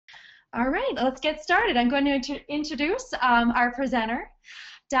All right, let's get started. I'm going to introduce our presenter.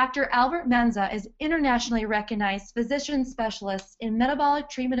 Dr. Albert Mensah is internationally recognized physician specialist in metabolic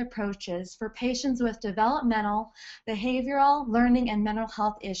treatment approaches for patients with developmental, behavioral, learning, and mental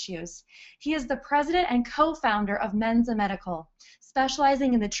health issues. He is the president and co-founder of Mensah Medical,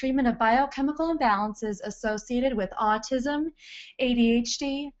 specializing in the treatment of biochemical imbalances associated with autism,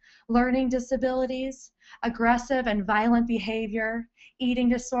 ADHD, learning disabilities, aggressive and violent behavior, eating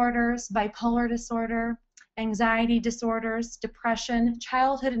disorders, bipolar disorder, anxiety disorders, depression,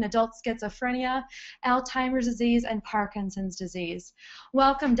 childhood and adult schizophrenia, Alzheimer's disease, and Parkinson's disease.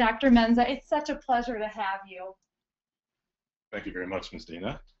 Welcome, Dr. Mensah. It's such a pleasure to have you. Thank you very much, Ms.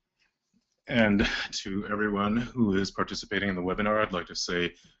 Dina. And to everyone who is participating in the webinar, I'd like to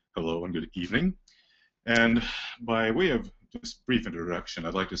say hello and good evening. And by way of just brief introduction,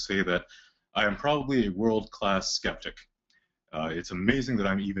 I'd like to say that I am probably a world-class skeptic. It's amazing that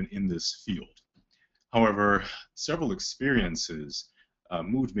I'm even in this field. However, several experiences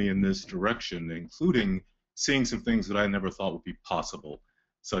moved me in this direction, including seeing some things that I never thought would be possible,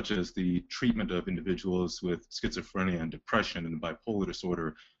 such as the treatment of individuals with schizophrenia and depression and bipolar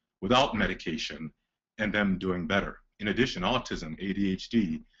disorder without medication and them doing better. In addition, autism,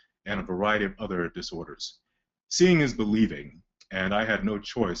 ADHD, and a variety of other disorders. Seeing is believing, and I had no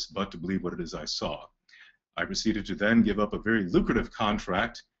choice but to believe what it is I saw. I proceeded to then give up a very lucrative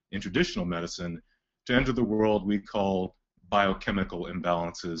contract in traditional medicine to enter the world we call biochemical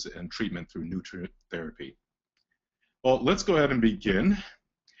imbalances and treatment through nutrient therapy. Well, let's go ahead and begin.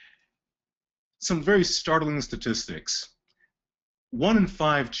 Some very startling statistics. 1 in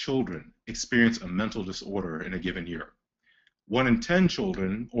 5 children experience a mental disorder in a given year. 1 in 10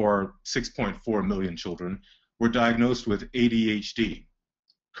 children, or 6.4 million children, were diagnosed with ADHD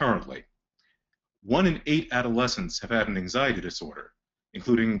currently. 1 in 8 adolescents have had an anxiety disorder,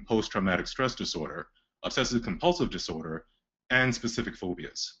 including post-traumatic stress disorder, obsessive-compulsive disorder, and specific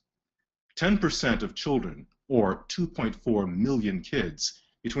phobias. 10% of children, or 2.4 million kids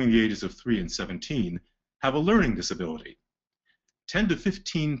between the ages of 3 and 17, have a learning disability. 10 to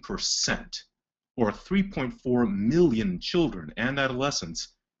 15%, or 3.4 million children and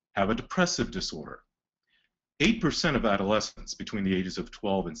adolescents, have a depressive disorder. 8% of adolescents between the ages of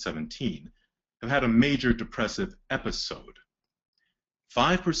 12 and 17 have had a major depressive episode.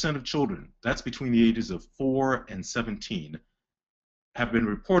 5% of children, that's between the ages of 4 and 17, have been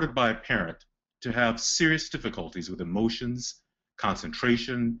reported by a parent to have serious difficulties with emotions,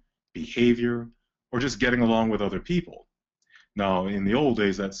 concentration, behavior, or just getting along with other people. Now, in the old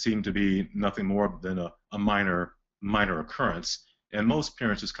days, that seemed to be nothing more than a minor occurrence, and most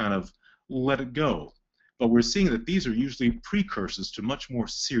parents just kind of let it go. But we're seeing that these are usually precursors to much more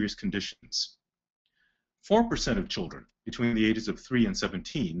serious conditions. 4% of children between the ages of 3 and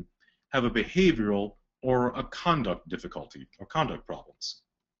 17 have a behavioral or a conduct difficulty or conduct problems.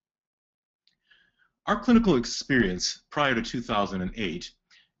 Our clinical experience prior to 2008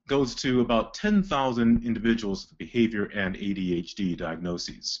 goes to about 10,000 individuals with behavior and ADHD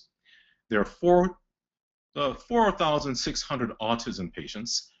diagnoses. There are 4,600 autism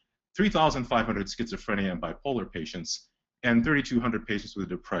patients, 3,500 schizophrenia and bipolar patients, and 3,200 patients with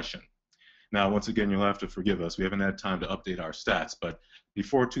depression. Now, once again, you'll have to forgive us. We haven't had time to update our stats, but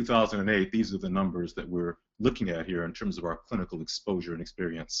before 2008, these are the numbers that we're looking at here in terms of our clinical exposure and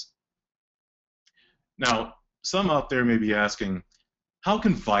experience. Now, some out there may be asking, how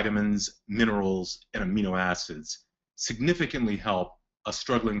can vitamins, minerals, and amino acids significantly help a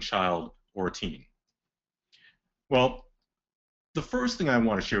struggling child or a teen? Well, the first thing I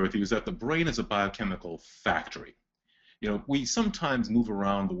want to share with you is that the brain is a biochemical factory. You know, we sometimes move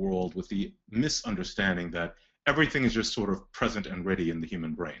around the world with the misunderstanding that everything is just sort of present and ready in the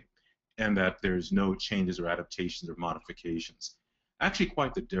human brain, and that there's no changes or adaptations or modifications. Actually,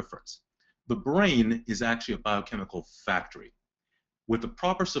 quite the difference. The brain is actually a biochemical factory. With the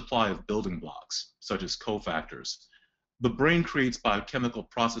proper supply of building blocks, such as cofactors, the brain creates biochemical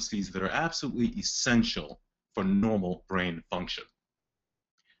processes that are absolutely essential for normal brain function.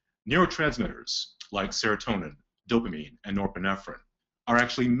 Neurotransmitters like serotonin, dopamine, and norepinephrine are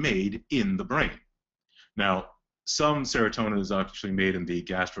actually made in the brain. Now, some serotonin is actually made in the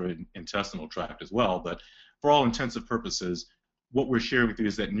gastrointestinal tract as well, but for all intents and purposes, what we're sharing with you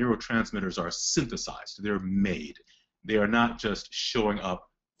is that neurotransmitters are synthesized. They're made. They are not just showing up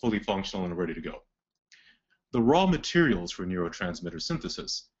fully functional and ready to go. The raw materials for neurotransmitter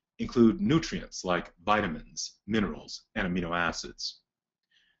synthesis include nutrients like vitamins, minerals, and amino acids.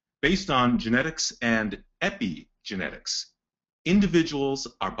 Based on genetics and epigenetics, individuals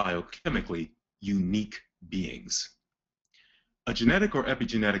are biochemically unique beings. A genetic or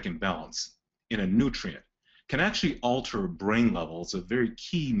epigenetic imbalance in a nutrient can actually alter brain levels of very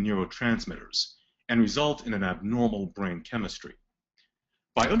key neurotransmitters and result in an abnormal brain chemistry.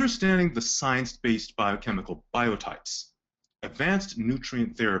 By understanding the science-based biochemical biotypes, advanced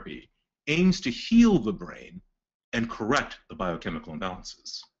nutrient therapy aims to heal the brain and correct the biochemical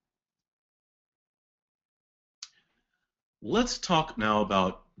imbalances. Let's talk now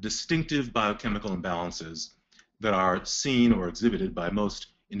about distinctive biochemical imbalances that are seen or exhibited by most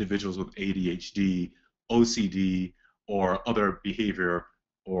individuals with ADHD, OCD, or other behavior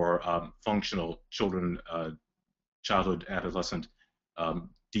or functional childhood, adolescent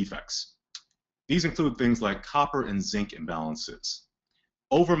defects. These include things like copper and zinc imbalances,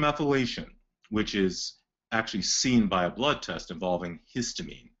 overmethylation, which is actually seen by a blood test involving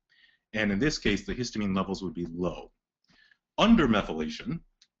histamine, and in this case the histamine levels would be low. Undermethylation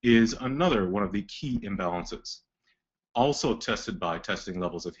is another one of the key imbalances, also tested by testing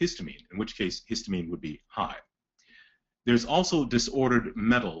levels of histamine, in which case histamine would be high. There's also disordered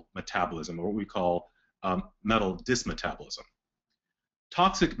metal metabolism, or what we call metal dysmetabolism.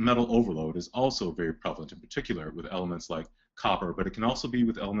 Toxic metal overload is also very prevalent, in particular with elements like copper, but it can also be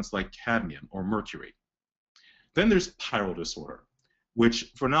with elements like cadmium or mercury. Then there's pyrrole disorder,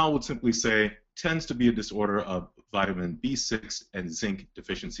 which for now would simply say tends to be a disorder of vitamin B6 and zinc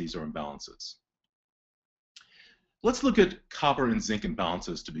deficiencies or imbalances. Let's look at copper and zinc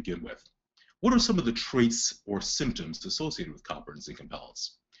imbalances to begin with. What are some of the traits or symptoms associated with copper and zinc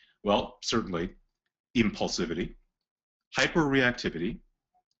imbalance? Well, certainly impulsivity, hyperreactivity,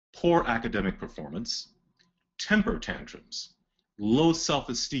 poor academic performance, temper tantrums, low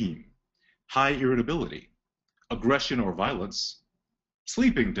self-esteem, high irritability, aggression or violence,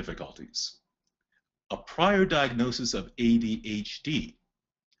 sleeping difficulties, a prior diagnosis of ADHD,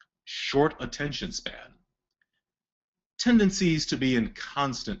 short attention span, tendencies to be in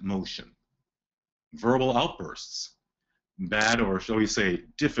constant motion, verbal outbursts, bad or shall we say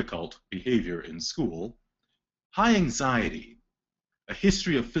difficult behavior in school, high anxiety, a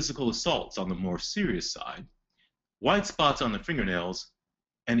history of physical assaults on the more serious side, white spots on the fingernails,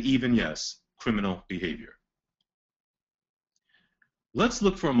 and even, yes, criminal behavior. Let's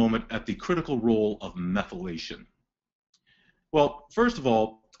look for a moment at the critical role of methylation. Well, first of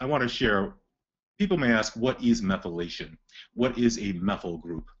all, I want to share, people may ask, what is methylation? What is a methyl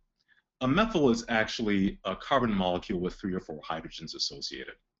group? A methyl is actually a carbon molecule with 3 or 4 hydrogens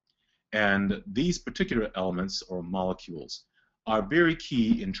associated. And these particular elements or molecules are very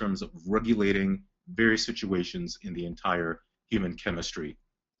key in terms of regulating various situations in the entire human chemistry.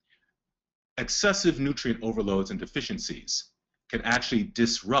 Excessive nutrient overloads and deficiencies can actually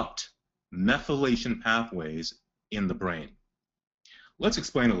disrupt methylation pathways in the brain. Let's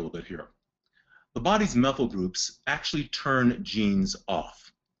explain a little bit here. The body's methyl groups actually turn genes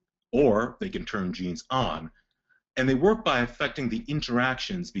off, or they can turn genes on, and they work by affecting the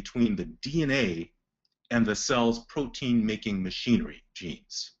interactions between the DNA and the cell's protein-making machinery,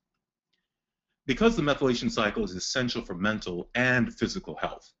 genes. Because the methylation cycle is essential for mental and physical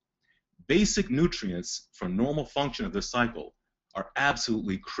health, basic nutrients for normal function of this cycle are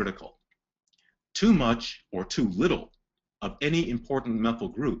absolutely critical. Too much or too little of any important methyl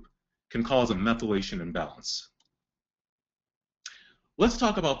group can cause a methylation imbalance. Let's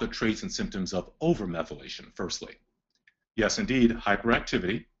talk about the traits and symptoms of overmethylation firstly. Yes, indeed,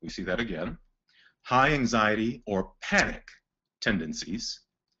 hyperactivity, we see that again, high anxiety or panic tendencies,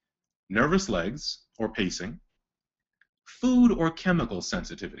 nervous legs or pacing, food or chemical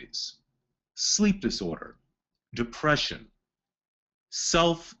sensitivities, sleep disorder, depression,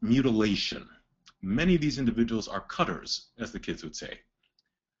 self-mutilation. Many of these individuals are cutters, as the kids would say.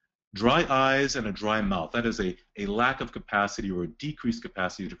 Dry eyes and a dry mouth, that is a lack of capacity or a decreased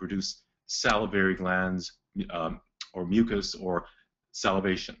capacity to produce salivary glands or mucus or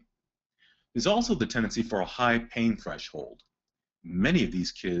salivation. There's also the tendency for a high pain threshold. Many of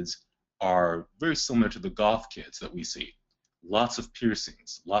these kids are very similar to the goth kids that we see. Lots of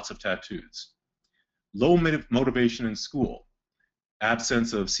piercings, lots of tattoos. Low motivation in school,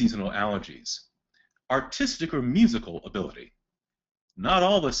 absence of seasonal allergies, artistic or musical ability. Not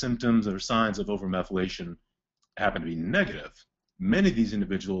all the symptoms or signs of overmethylation happen to be negative. Many of these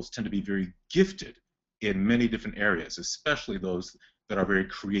individuals tend to be very gifted in many different areas, especially those that are very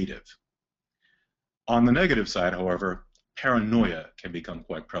creative. On the negative side, however, paranoia can become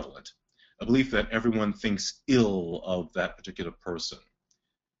quite prevalent, a belief that everyone thinks ill of that particular person.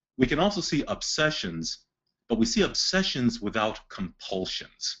 We can also see obsessions, but we see obsessions without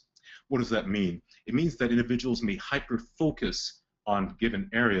compulsions. What does that mean? It means that individuals may hyper-focus on given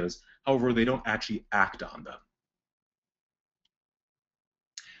areas, however, they don't actually act on them.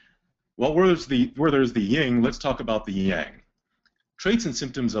 Well, where there's the yin, let's talk about the yang. Traits and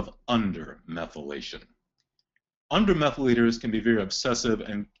symptoms of undermethylation. Undermethylators can be very obsessive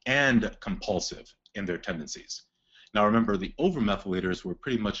and compulsive in their tendencies. Now remember, the overmethylators were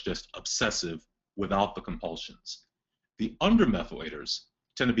pretty much just obsessive without the compulsions. The undermethylators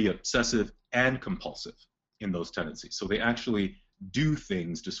tend to be obsessive and compulsive in those tendencies. So they actually do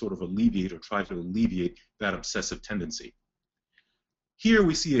things to sort of alleviate or try to alleviate that obsessive tendency. Here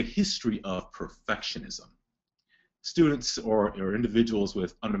we see a history of perfectionism. Students or individuals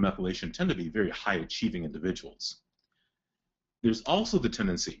with undermethylation tend to be very high-achieving individuals. There's also the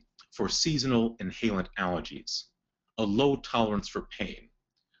tendency for seasonal inhalant allergies, a low tolerance for pain,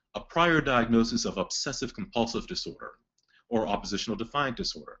 a prior diagnosis of obsessive-compulsive disorder, or oppositional defiant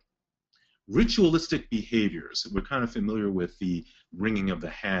disorder. Ritualistic behaviors, we're kind of familiar with the wringing of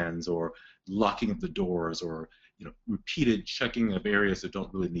the hands or locking of the doors or repeated checking of areas that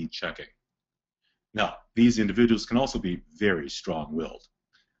don't really need checking. Now, these individuals can also be very strong-willed.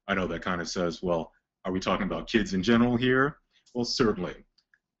 I know that kind of says, well, are we talking about kids in general here? Well, certainly.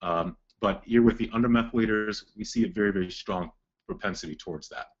 But here with the undermethylators, we see a very, very strong propensity towards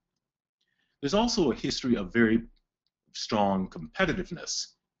that. There's also a history of very strong competitiveness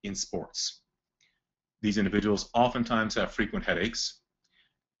in sports. These individuals oftentimes have frequent headaches.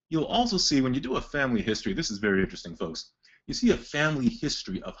 You'll also see when you do a family history, this is very interesting, folks, you see a family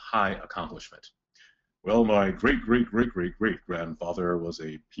history of high accomplishment. Well, my great-great-great-great-great-grandfather was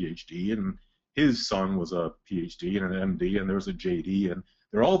a PhD, and his son was a PhD and an MD, and there was a JD, and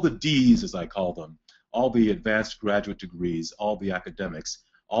they're all the Ds, as I call them, all the advanced graduate degrees, all the academics,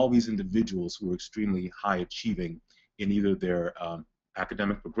 all these individuals who are extremely high achieving in either their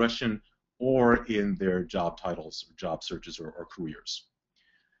academic progression or in their job titles, or job searches, or careers.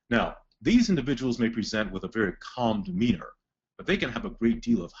 Now, these individuals may present with a very calm demeanor, but they can have a great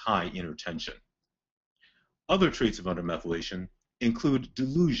deal of high inner tension. Other traits of undermethylation include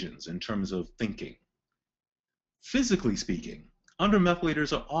delusions in terms of thinking. Physically speaking,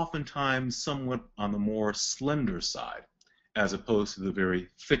 undermethylators are oftentimes somewhat on the more slender side, as opposed to the very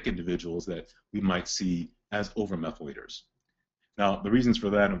thick individuals that we might see as overmethylators. Now, the reasons for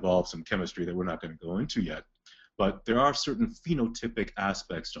that involve some chemistry that we're not going to go into yet, but there are certain phenotypic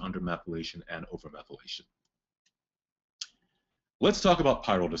aspects to undermethylation and overmethylation. Let's talk about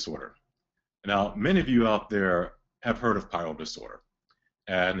pyrrole disorder. Now, many of you out there have heard of pyrrole disorder,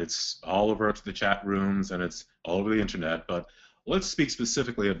 and it's all over the chat rooms and it's all over the internet, but let's speak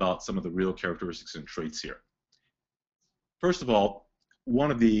specifically about some of the real characteristics and traits here. First of all, one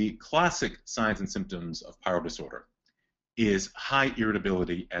of the classic signs and symptoms of pyrrole disorder is high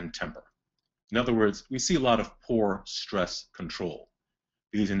irritability and temper. In other words, we see a lot of poor stress control.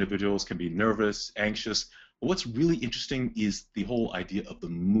 These individuals can be nervous, anxious, but what's really interesting is the whole idea of the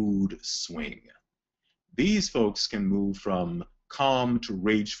mood swing. These folks can move from calm to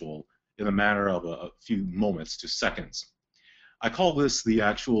rageful in a matter of a few moments to seconds. I call this the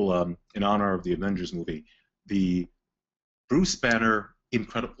actual, in honor of the Avengers movie, the Bruce Banner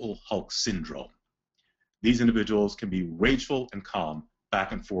Incredible Hulk syndrome. These individuals can be rageful and calm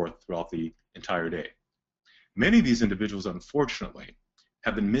back and forth throughout the entire day. Many of these individuals, unfortunately,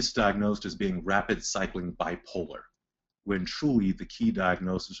 have been misdiagnosed as being rapid cycling bipolar, when truly the key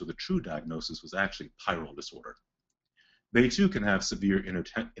diagnosis or the true diagnosis was actually pyrrole disorder. They too can have severe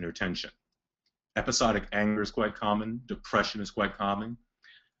inner tension. Episodic anger is quite common, depression is quite common.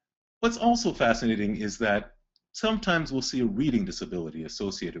 What's also fascinating is that sometimes we'll see a reading disability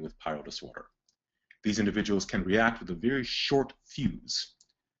associated with pyrrole disorder. These individuals can react with a very short fuse.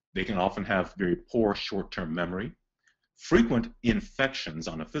 They can often have very poor short-term memory, frequent infections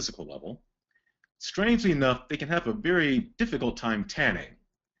on a physical level. Strangely enough, they can have a very difficult time tanning.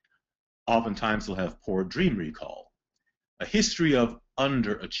 Oftentimes they'll have poor dream recall, a history of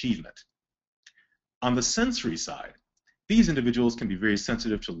underachievement. On the sensory side, these individuals can be very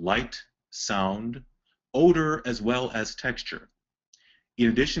sensitive to light, sound, odor, as well as texture. In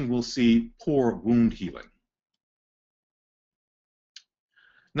addition, we'll see poor wound healing.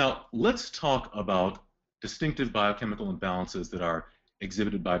 Now, let's talk about distinctive biochemical imbalances that are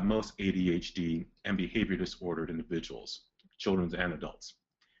exhibited by most ADHD and behavior disordered individuals, children and adults.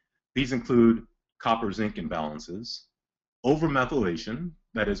 These include copper-zinc imbalances, overmethylation,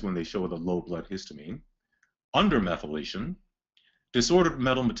 that is when they show the low blood histamine, undermethylation, disordered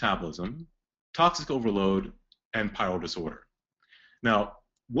metal metabolism, toxic overload, and pyrrole disorder. Now,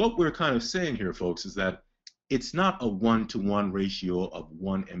 what we're kind of saying here, folks, is that it's not a one-to-one ratio of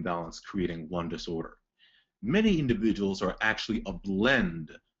one imbalance creating one disorder. Many individuals are actually a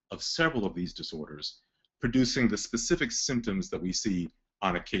blend of several of these disorders, producing the specific symptoms that we see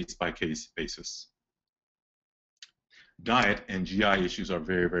on a case-by-case basis. Diet and GI issues are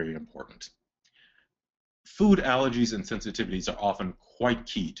very, very important. Food allergies and sensitivities are often quite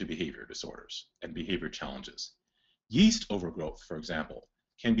key to behavior disorders and behavior challenges. Yeast overgrowth, for example,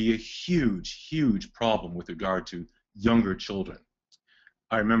 can be a huge, huge problem with regard to younger children.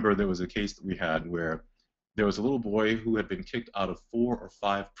 I remember there was a case that we had where there was a little boy who had been kicked out of 4 or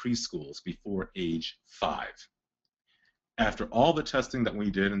 5 preschools before age 5. After all the testing that we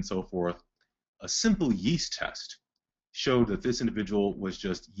did and so forth, a simple yeast test showed that this individual was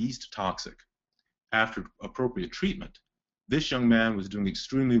just yeast toxic. After appropriate treatment, this young man was doing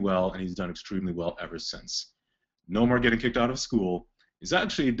extremely well, and he's done extremely well ever since. No more getting kicked out of school. He's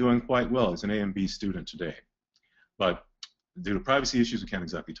actually doing quite well. He's an A and B student today. But due to privacy issues, we can't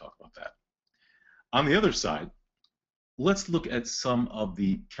exactly talk about that. On the other side, let's look at some of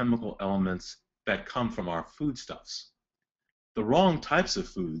the chemical elements that come from our foodstuffs. The wrong types of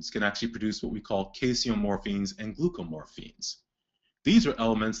foods can actually produce what we call casomorphines and glucomorphines. These are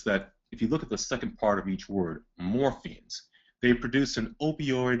elements that, if you look at the second part of each word, morphines, they produce an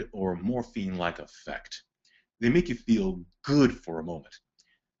opioid or morphine-like effect. They make you feel good for a moment.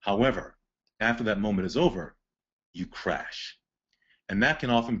 However, after that moment is over, you crash. And that can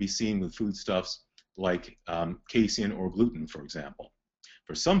often be seen with foodstuffs like casein or gluten, for example.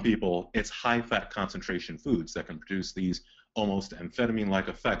 For some people, it's high-fat concentration foods that can produce these almost amphetamine-like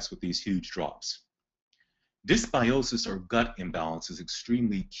effects with these huge drops. Dysbiosis or gut imbalance is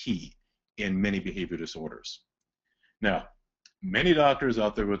extremely key in many behavior disorders. Now, many doctors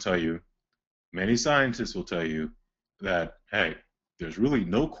out there will tell you, many scientists will tell you that, hey, there's really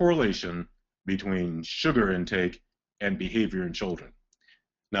no correlation between sugar intake and behavior in children.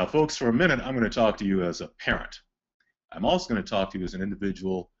 Now, folks, for a minute, I'm going to talk to you as a parent. I'm also going to talk to you as an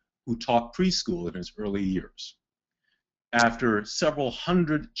individual who taught preschool in his early years. After several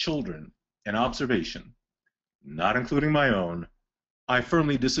hundred children in observation, not including my own, I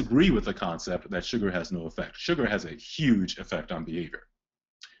firmly disagree with the concept that sugar has no effect. Sugar has a huge effect on behavior.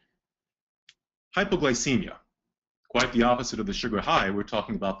 Hypoglycemia, quite the opposite of the sugar high. We're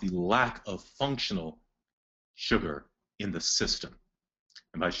talking about the lack of functional sugar in the system.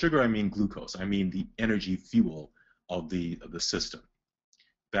 And by sugar, I mean glucose. I mean the energy fuel of the system.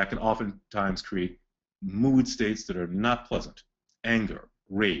 That can oftentimes create mood states that are not pleasant. Anger,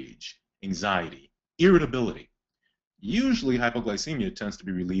 rage, anxiety, irritability. Usually hypoglycemia tends to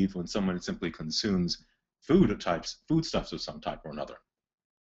be relieved when someone simply consumes foodstuffs of some type or another.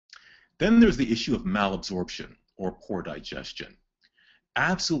 Then there's the issue of malabsorption or poor digestion.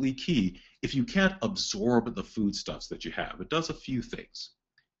 Absolutely key. If you can't absorb the foodstuffs that you have, it does a few things.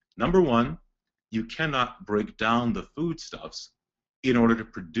 Number one, you cannot break down the foodstuffs in order to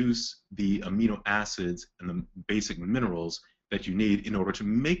produce the amino acids and the basic minerals that you need in order to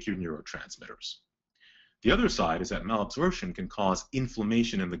make your neurotransmitters. The other side is that malabsorption can cause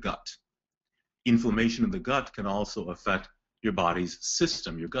inflammation in the gut. Inflammation in the gut can also affect your body's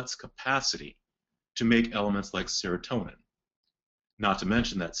system, your gut's capacity to make elements like serotonin. Not to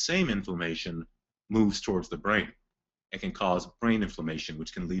mention that same inflammation moves towards the brain. It can cause brain inflammation,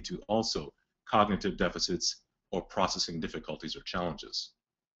 which can lead to also cognitive deficits or processing difficulties or challenges.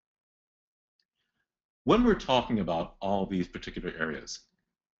 When we're talking about all these particular areas,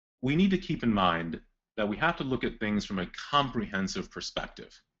 we need to keep in mind that we have to look at things from a comprehensive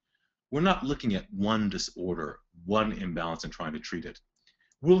perspective. We're not looking at one disorder, one imbalance, and trying to treat it.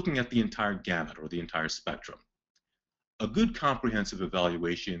 We're looking at the entire gamut or the entire spectrum. A good comprehensive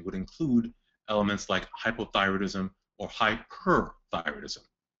evaluation would include elements like hypothyroidism or hyperthyroidism.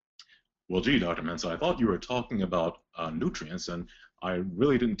 Well, gee, Dr. Mensah, I thought you were talking about nutrients, and I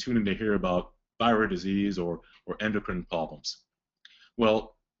really didn't tune in to hear about thyroid disease or endocrine problems.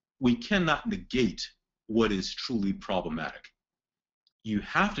 Well, we cannot negate what is truly problematic. You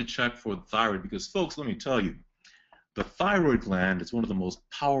have to check for the thyroid because, folks, let me tell you, the thyroid gland is one of the most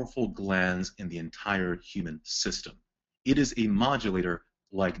powerful glands in the entire human system. It is a modulator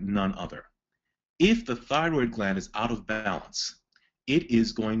like none other. If the thyroid gland is out of balance, it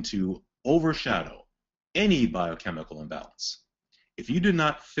is going to overshadow any biochemical imbalance. If you do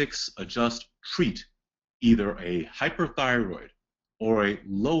not fix, adjust, treat either a hyperthyroid or a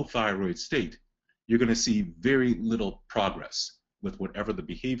low thyroid state, you're going to see very little progress with whatever the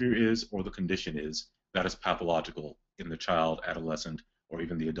behavior is or the condition is that is pathological in the child, adolescent, or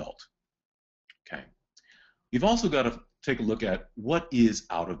even the adult. Okay. You've also got to take a look at what is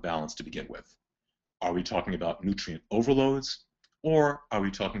out of balance to begin with. Are we talking about nutrient overloads, or are we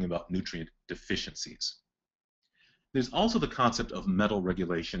talking about nutrient deficiencies? There's also the concept of metal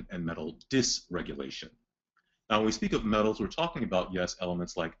regulation and metal dysregulation. Now, when we speak of metals, we're talking about, yes,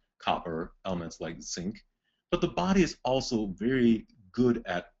 elements like copper, elements like zinc, but the body is also very good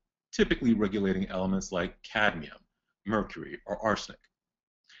at typically regulating elements like cadmium, mercury, or arsenic.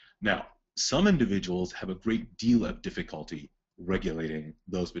 Now, some individuals have a great deal of difficulty regulating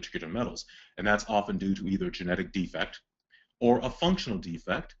those particular metals, and that's often due to either genetic defect or a functional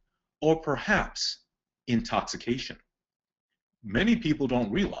defect, or perhaps intoxication. Many people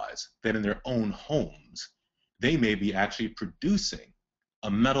don't realize that in their own homes, they may be actually producing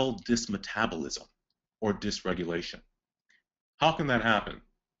a metal dysmetabolism or dysregulation. How can that happen?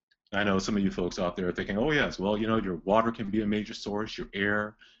 I know some of you folks out there are thinking, oh yes, well, your water can be a major source, your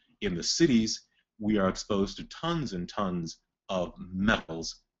air. In the cities, we are exposed to tons and tons of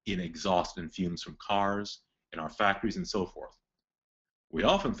metals in exhaust and fumes from cars, in our factories, and so forth. We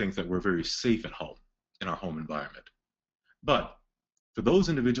often think that we're very safe at home, in our home environment. But for those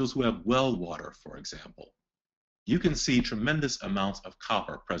individuals who have well water, for example, you can see tremendous amounts of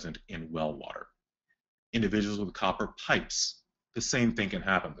copper present in well water. Individuals with copper pipes, the same thing can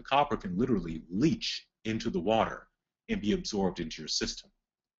happen. The copper can literally leach into the water and be absorbed into your system.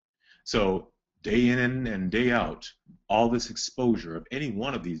 So day in and day out, all this exposure of any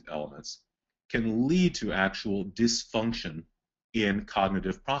one of these elements can lead to actual dysfunction in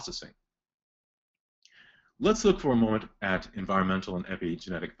cognitive processing. Let's look for a moment at environmental and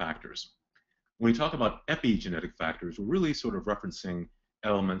epigenetic factors. When we talk about epigenetic factors, we're really sort of referencing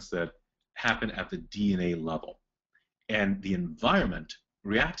elements that happen at the DNA level. And the environment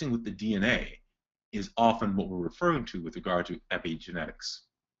reacting with the DNA is often what we're referring to with regard to epigenetics.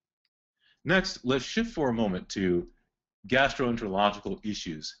 Next, let's shift for a moment to gastroenterological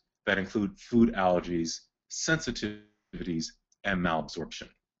issues that include food allergies, sensitivities, and malabsorption.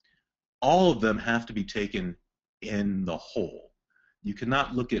 All of them have to be taken in the whole. You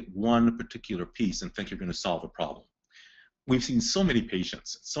cannot look at one particular piece and think you're going to solve a problem. We've seen so many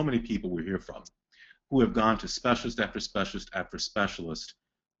patients, so many people we hear from, who have gone to specialist after specialist after specialist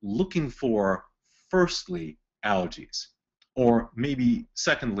looking for, firstly, allergies, or maybe,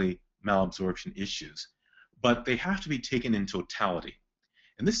 secondly, malabsorption issues. But they have to be taken in totality.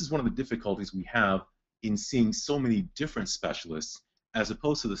 And this is one of the difficulties we have in seeing so many different specialists as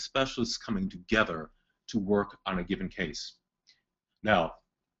opposed to the specialists coming together to work on a given case. Now,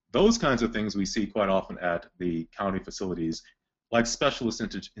 those kinds of things we see quite often at the county facilities, like specialist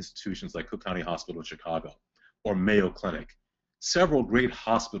institutions like Cook County Hospital in Chicago or Mayo Clinic. Several great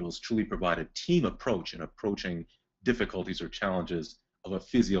hospitals truly provide a team approach in approaching difficulties or challenges of a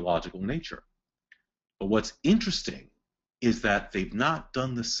physiological nature. But what's interesting is that they've not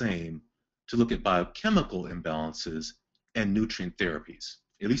done the same to look at biochemical imbalances and nutrient therapies,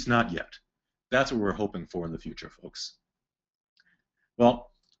 at least not yet. That's what we're hoping for in the future, folks.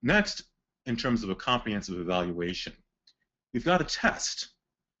 Well, next, in terms of a comprehensive evaluation, we've got a test.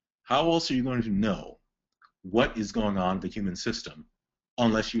 How else are you going to know what is going on in the human system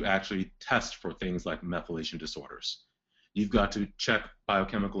unless you actually test for things like methylation disorders? You've got to check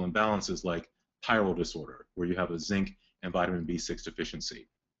biochemical imbalances like pyrrole disorder, where you have a zinc and vitamin B6 deficiency.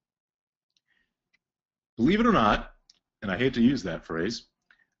 Believe it or not, and I hate to use that phrase,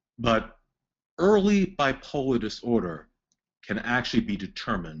 but early bipolar disorder can actually be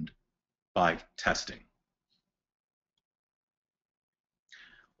determined by testing.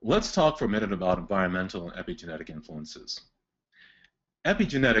 Let's talk for a minute about environmental and epigenetic influences.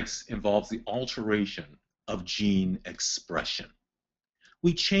 Epigenetics involves the alteration of gene expression.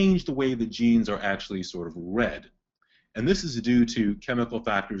 We change the way the genes are actually sort of read, and this is due to chemical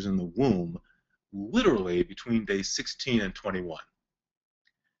factors in the womb, literally between day 16 and 21.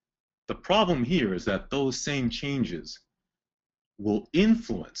 The problem here is that those same changes will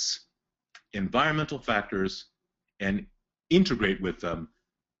influence environmental factors and integrate with them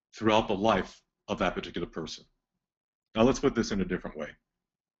throughout the life of that particular person. Now let's put this in a different way.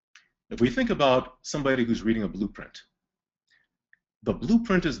 If we think about somebody who's reading a blueprint, the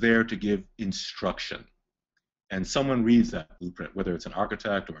blueprint is there to give instruction. And someone reads that blueprint, whether it's an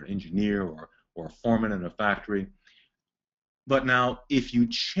architect or an engineer or a foreman in a factory. But now, if you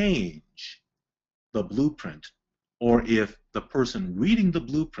change the blueprint, or if the person reading the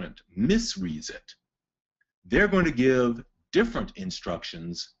blueprint misreads it, they're going to give different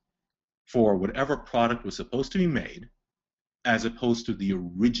instructions for whatever product was supposed to be made, as opposed to the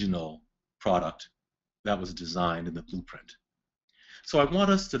original product that was designed in the blueprint. So I want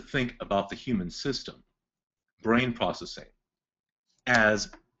us to think about the human system, brain processing,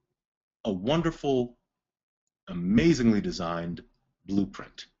 as a wonderful, amazingly designed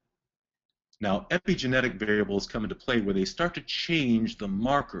blueprint. Now, epigenetic variables come into play where they start to change the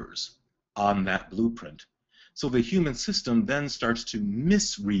markers on that blueprint So the human system then starts to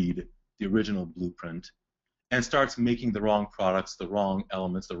misread the original blueprint and starts making the wrong products, the wrong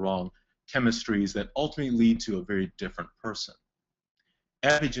elements, the wrong chemistries that ultimately lead to a very different person.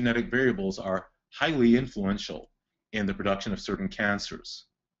 Epigenetic variables are highly influential in the production of certain cancers.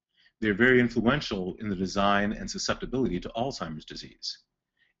 They're very influential in the design and susceptibility to Alzheimer's disease,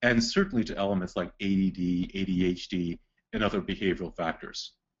 and certainly to elements like ADD, ADHD, and other behavioral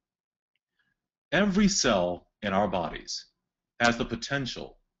factors. Every cell in our bodies has the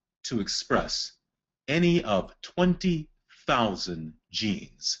potential to express any of 20,000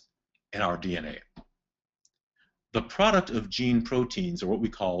 genes in our DNA. The product of gene proteins, or what we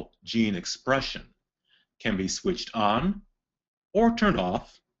call gene expression, can be switched on or turned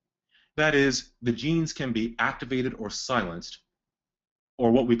off. That is, the genes can be activated or silenced,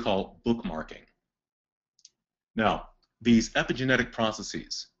 or what we call bookmarking. Now, these epigenetic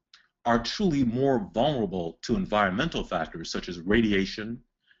processes are truly more vulnerable to environmental factors such as radiation,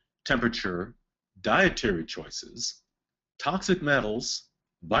 temperature, dietary choices, toxic metals,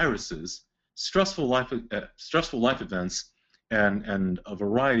 viruses, stressful life events, and a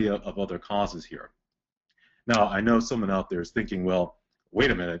variety of other causes here. Now, I know someone out there is thinking, well,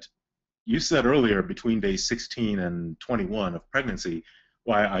 wait a minute, you said earlier between day 16 and 21 of pregnancy,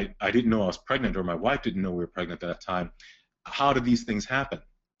 why I didn't know I was pregnant, or my wife didn't know we were pregnant at that time. How did these things happen?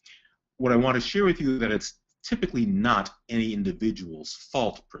 What I want to share with you is that it's typically not any individual's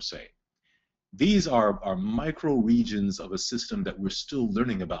fault per se. These are micro regions of a system that we're still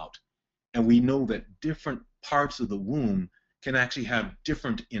learning about, and we know that different parts of the womb can actually have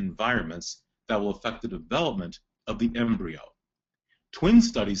different environments that will affect the development of the embryo. Twin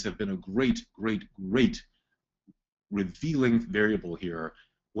studies have been a great revealing variable here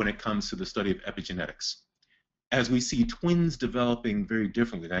when it comes to the study of epigenetics. As we see twins developing very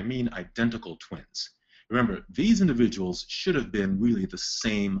differently, and I mean identical twins. Remember, these individuals should have been really the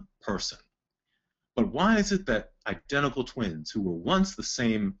same person. But why is it that identical twins who were once the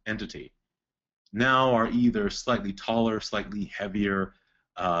same entity now are either slightly taller, slightly heavier,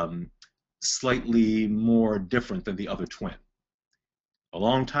 slightly more different than the other twin? A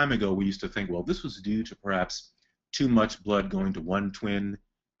long time ago, we used to think, well, this was due to perhaps too much blood going to one twin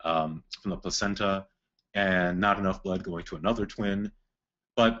from the placenta and not enough blood going to another twin.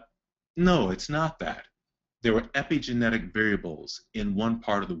 But no, it's not that. There were epigenetic variables in one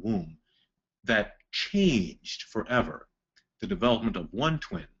part of the womb that changed forever the development of one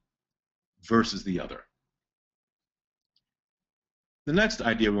twin versus the other. The next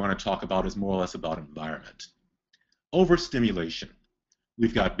idea we want to talk about is more or less about environment. Overstimulation.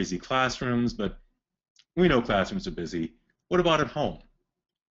 We've got busy classrooms, but we know classrooms are busy. What about at home?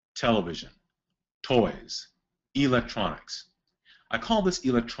 Television, toys, electronics. I call this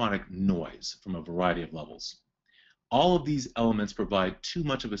electronic noise from a variety of levels. All of these elements provide too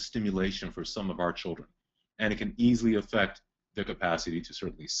much of a stimulation for some of our children, and it can easily affect their capacity to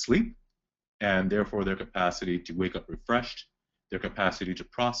certainly sleep, and therefore their capacity to wake up refreshed, their capacity to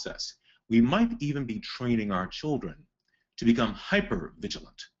process. We might even be training our children to become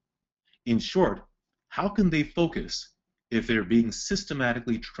hyper-vigilant. In short, how can they focus if they're being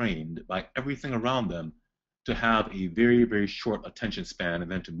systematically trained by everything around them to have a very short attention span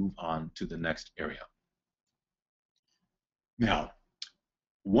and then to move on to the next area? Now,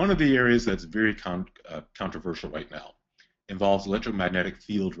 one of the areas that's very controversial right now involves electromagnetic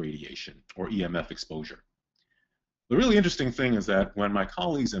field radiation, or EMF exposure. The really interesting thing is that when my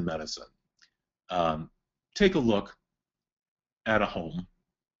colleagues in medicine take a look at a home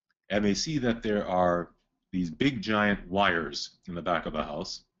and they see that there are these big giant wires in the back of the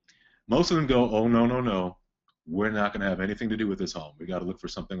house, most of them go, oh, no, we're not going to have anything to do with this home. We got to look for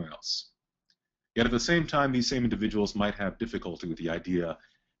something else. Yet at the same time, these same individuals might have difficulty with the idea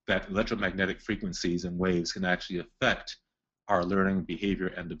that electromagnetic frequencies and waves can actually affect our learning, behavior,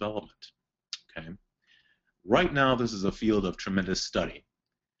 and development. Okay? Right now, this is a field of tremendous study.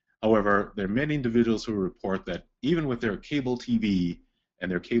 However, there are many individuals who report that even with their cable TV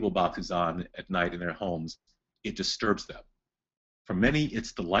and their cable boxes on at night in their homes, it disturbs them. For many,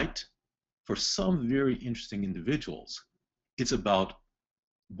 it's the light. For some very interesting individuals, it's about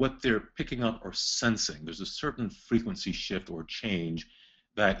what they're picking up or sensing. There's a certain frequency shift or change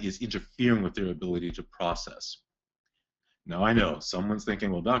that is interfering with their ability to process. Now, I know someone's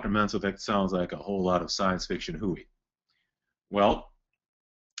thinking, well, Dr. Mensah, that sounds like a whole lot of science fiction hooey. Well,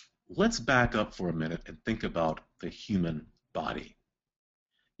 let's back up for a minute and think about the human body.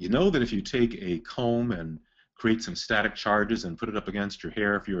 You know that if you take a comb and create some static charges and put it up against your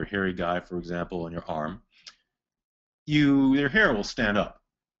hair, if you're a hairy guy, for example, on your arm, your hair will stand up.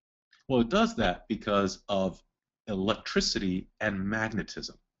 Well, it does that because of electricity and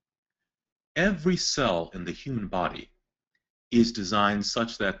magnetism. Every cell in the human body is designed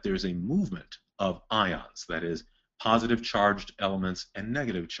such that there's a movement of ions, that is, positive charged elements and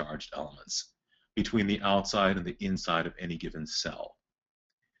negative charged elements, between the outside and the inside of any given cell.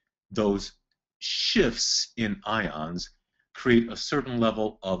 Those shifts in ions create a certain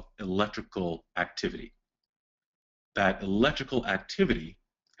level of electrical activity. That electrical activity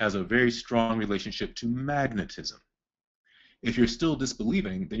has a very strong relationship to magnetism. If you're still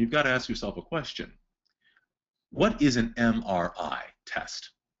disbelieving, then you've got to ask yourself a question. What is an MRI test?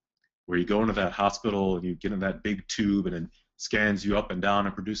 Where you go into that hospital and you get in that big tube and it scans you up and down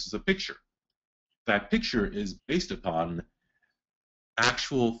and produces a picture. That picture is based upon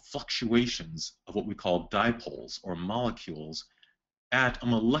actual fluctuations of what we call dipoles or molecules at a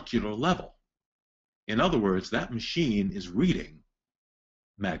molecular level. In other words, that machine is reading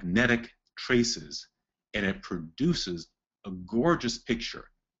magnetic traces and it produces a gorgeous picture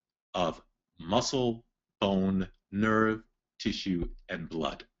of muscle, bone, nerve, tissue, and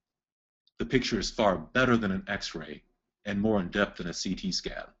blood. The picture is far better than an X-ray and more in depth than a CT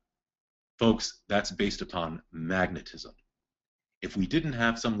scan. Folks, that's based upon magnetism. If we didn't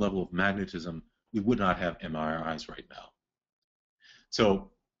have some level of magnetism, we would not have MRIs right now. So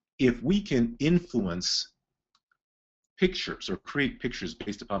if we can influence pictures or create pictures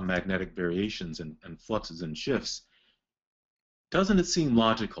based upon magnetic variations and fluxes and shifts, doesn't it seem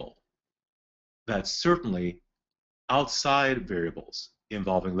logical that certainly outside variables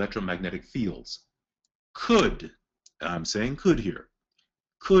involving electromagnetic fields could, and I'm saying could here,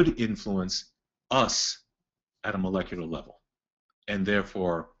 could influence us at a molecular level, and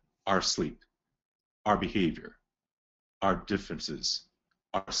therefore our sleep, our behavior, our differences,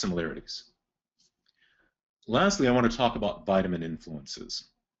 our similarities. Lastly, I want to talk about vitamin influences.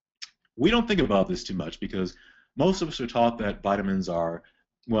 We don't think about this too much because most of us are taught that vitamins are,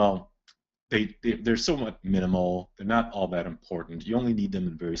 well, they're somewhat minimal. They're not all that important. You only need them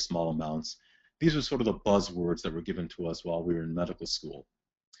in very small amounts. These are sort of the buzzwords that were given to us while we were in medical school.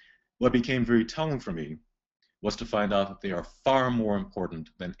 What became very telling for me was to find out that they are far more important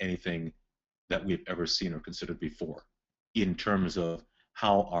than anything that we've ever seen or considered before in terms of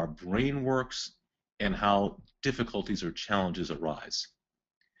how our brain works and how difficulties or challenges arise.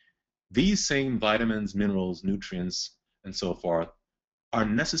 These same vitamins, minerals, nutrients, and so forth are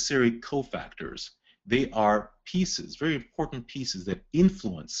necessary cofactors. They are pieces, very important pieces that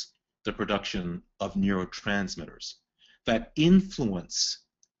influence the production of neurotransmitters, that influence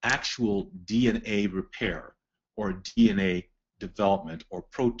actual DNA repair or DNA development or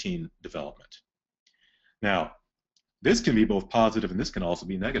protein development. Now, this can be both positive and this can also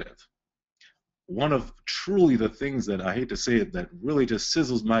be negative. One of truly the things that I hate to say it that really just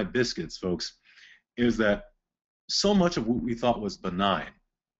sizzles my biscuits, folks, is that so much of what we thought was benign,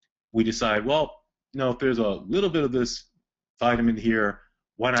 we decide, well, you know, if there's a little bit of this vitamin here,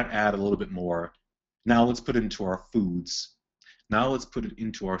 why not add a little bit more? Now let's put it into our foods. Now let's put it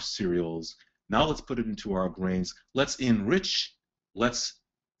into our cereals. Now let's put it into our grains. Let's enrich, let's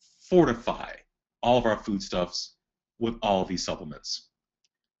fortify all of our foodstuffs with all of these supplements.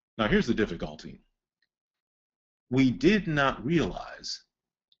 Now here's the difficulty. We did not realize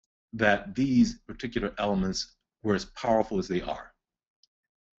that these particular elements were as powerful as they are.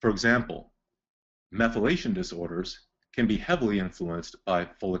 For example, methylation disorders can be heavily influenced by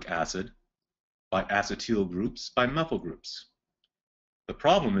folic acid, by acetyl groups, by methyl groups. The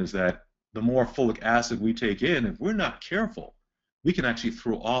problem is that the more folic acid we take in, if we're not careful, we can actually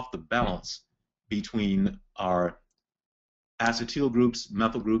throw off the balance between our acetyl groups,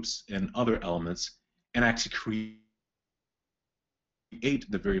 methyl groups, and other elements, and actually create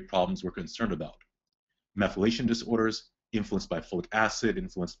the very problems we're concerned about. Methylation disorders, influenced by folic acid,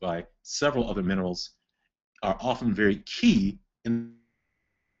 influenced by several other minerals, are often very key in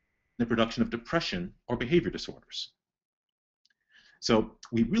the production of depression or behavior disorders. So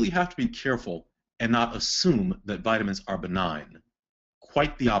we really have to be careful and not assume that vitamins are benign.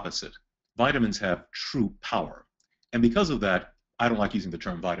 Quite the opposite. Vitamins have true power. And because of that, I don't like using the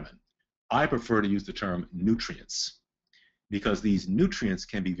term vitamin. I prefer to use the term nutrients, because these nutrients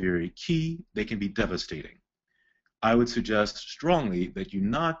can be very key, they can be devastating. I would suggest strongly that you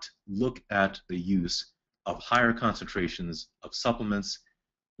not look at the use of higher concentrations of supplements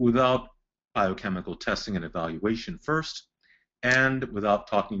without biochemical testing and evaluation first, and without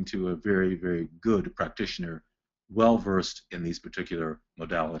talking to a very, very good practitioner well-versed in these particular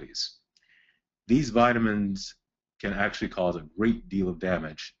modalities. These vitamins can actually cause a great deal of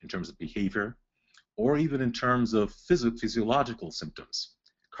damage in terms of behavior or even in terms of physiological symptoms.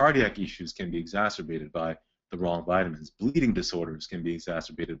 Cardiac issues can be exacerbated by the wrong vitamins. Bleeding disorders can be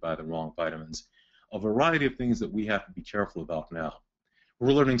exacerbated by the wrong vitamins. A variety of things that we have to be careful about now.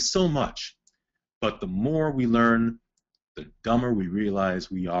 We're learning so much, but the more we learn, the dumber we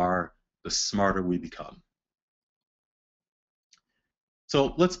realize we are, the smarter we become.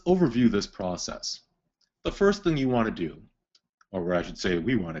 So let's overview this process. The first thing you want to do, or I should say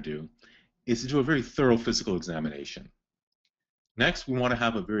we want to do, is to do a very thorough physical examination. Next, we want to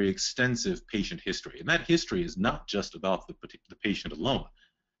have a very extensive patient history, and that history is not just about the patient alone.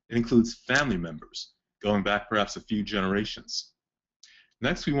 It includes family members, going back perhaps a few generations.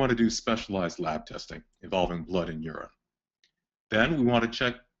 Next, we want to do specialized lab testing involving blood and urine. Then we want to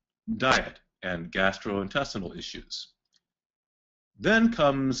check diet and gastrointestinal issues. Then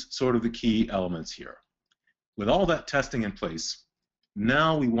comes sort of the key elements here. With all that testing in place,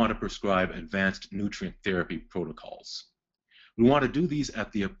 now we want to prescribe advanced nutrient therapy protocols. We want to do these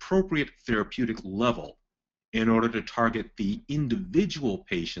at the appropriate therapeutic level in order to target the individual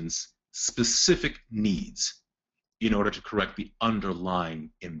patient's specific needs in order to correct the underlying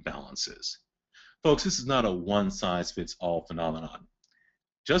imbalances. Folks, this is not a one-size-fits-all phenomenon.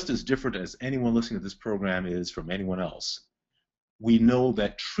 Just as different as anyone listening to this program is from anyone else, we know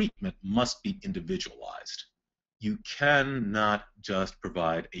that treatment must be individualized. You cannot just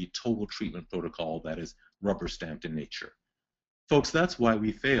provide a total treatment protocol that is rubber-stamped in nature. Folks, that's why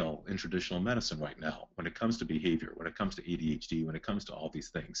we fail in traditional medicine right now when it comes to behavior, when it comes to ADHD, when it comes to all these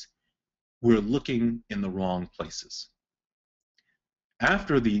things. We're looking in the wrong places.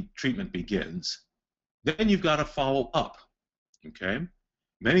 After the treatment begins, then you've got to follow up, okay?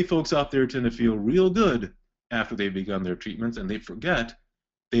 Many folks out there tend to feel real good after they've begun their treatments, and they forget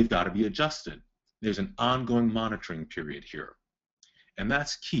they've got to be adjusted. There's an ongoing monitoring period here, and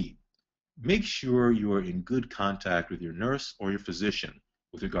that's key. Make sure you are in good contact with your nurse or your physician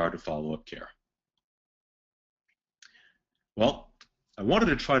with regard to follow-up care. Well, I wanted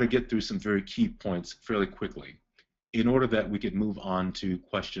to try to get through some very key points fairly quickly in order that we could move on to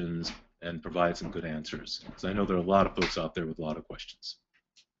questions and provide some good answers, because I know there are a lot of folks out there with a lot of questions.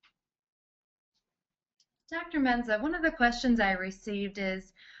 Dr. Mensah, one of the questions I received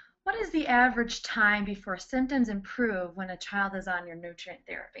is, what is the average time before symptoms improve when a child is on your nutrient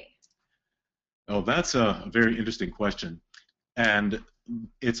therapy? Oh, that's a very interesting question, and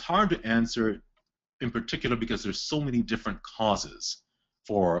it's hard to answer in particular because there's so many different causes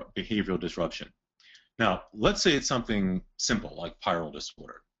for behavioral disruption. Now, let's say it's something simple like pyrrole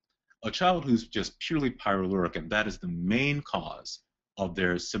disorder. A child who's just purely pyroluric, and that is the main cause of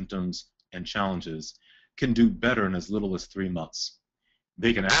their symptoms and challenges, can do better in as little as 3 months.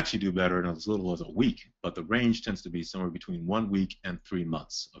 They can actually do better in as little as a week, but the range tends to be somewhere between 1 week and 3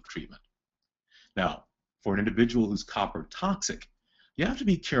 months of treatment. Now, for an individual who's copper toxic, you have to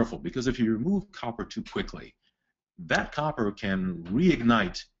be careful because if you remove copper too quickly, that copper can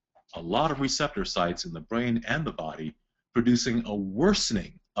reignite a lot of receptor sites in the brain and the body, producing a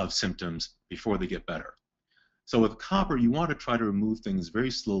worsening of symptoms before they get better. So with copper, you want to try to remove things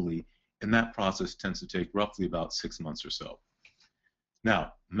very slowly, and that process tends to take roughly about 6 months or so.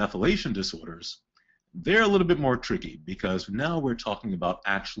 Now, methylation disorders, they're a little bit more tricky because now we're talking about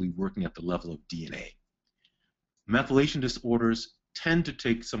actually working at the level of DNA. Methylation disorders tend to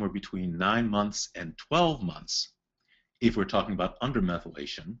take somewhere between 9 months and 12 months if we're talking about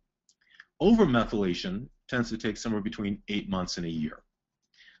undermethylation. Overmethylation tends to take somewhere between 8 months and a year.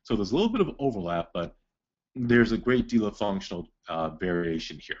 So there's a little bit of overlap, but there's a great deal of functional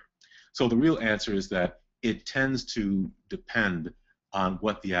variation here. So the real answer is that it tends to depend on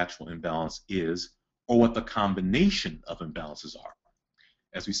what the actual imbalance is or what the combination of imbalances are.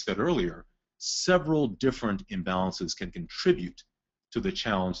 As we said earlier, several different imbalances can contribute to the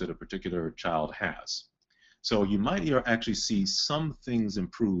challenge that a particular child has. So you might actually see some things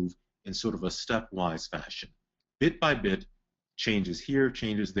improve in sort of a stepwise fashion. Bit by bit, changes here,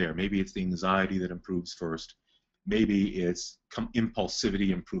 changes there. Maybe it's the anxiety that improves first. Maybe it's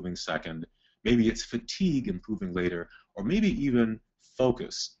impulsivity improving second. Maybe it's fatigue improving later. Or maybe even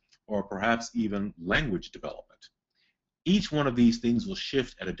focus, or perhaps even language development. Each one of these things will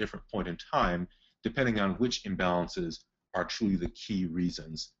shift at a different point in time depending on which imbalances are truly the key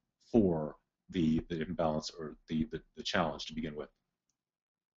reasons for the imbalance or the challenge to begin with.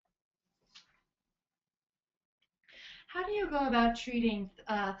 How do you go about treating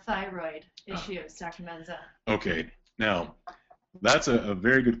thyroid issues, Dr. Mensah? Okay, now that's a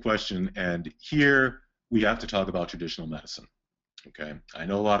very good question, and here we have to talk about traditional medicine. Okay, I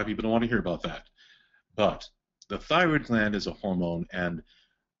know a lot of people don't want to hear about that, but the thyroid gland is a hormone, and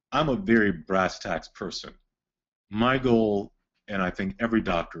I'm a very brass tacks person. My goal and I think every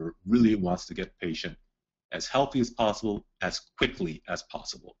doctor really wants to get patient as healthy as possible, as quickly as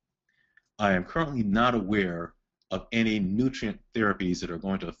possible. I am currently not aware of any nutrient therapies that are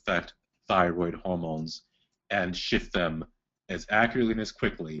going to affect thyroid hormones and shift them as accurately and as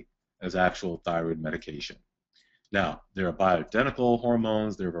quickly as actual thyroid medication. Now, there are bioidentical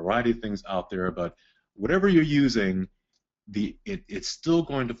hormones, there are a variety of things out there, but whatever you're using, it's still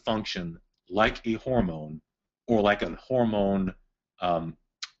going to function like a hormone or like a hormone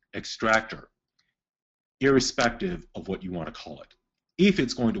extractor, irrespective of what you want to call it, if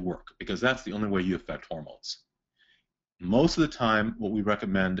it's going to work, because that's the only way you affect hormones. Most of the time, what we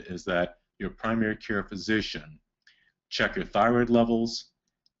recommend is that your primary care physician check your thyroid levels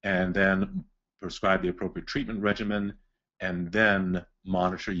and then prescribe the appropriate treatment regimen and then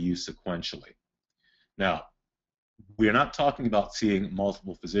monitor you sequentially. Now, we're not talking about seeing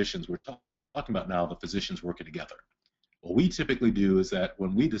multiple physicians. We're talking about now the physicians working together. What we typically do is that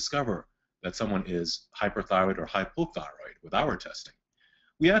when we discover that someone is hyperthyroid or hypothyroid with our testing,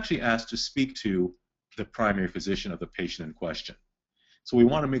 we actually ask to speak to the primary physician of the patient in question. So we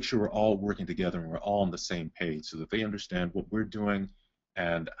want to make sure we're all working together and we're all on the same page so that they understand what we're doing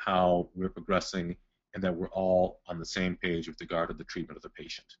and how we're progressing, and that we're all on the same page with regard to the treatment of the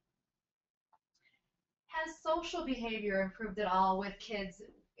patient. Has social behavior improved at all with kids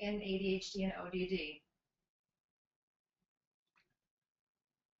in ADHD and ODD?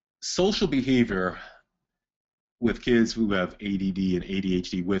 Social behavior with kids who have ADD and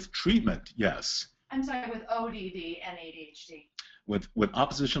ADHD with treatment, yes. I'm sorry, with ODD and ADHD. With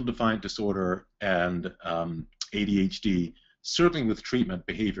oppositional defiant disorder and ADHD, certainly with treatment,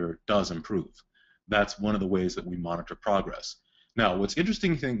 behavior does improve. That's one of the ways that we monitor progress. Now, what's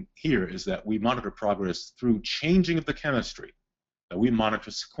interesting thing here is that we monitor progress through changing of the chemistry, that we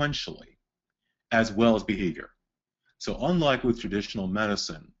monitor sequentially, as well as behavior. So unlike with traditional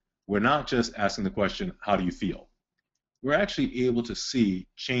medicine, we're not just asking the question, how do you feel? We're actually able to see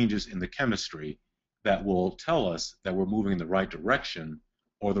changes in the chemistry that will tell us that we're moving in the right direction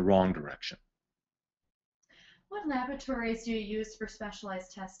or the wrong direction. What laboratories do you use for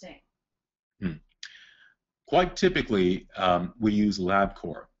specialized testing? Quite typically, we use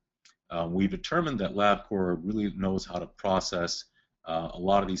LabCorp. We've determined that LabCorp really knows how to process a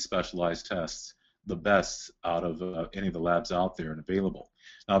lot of these specialized tests the best out of any of the labs out there and available.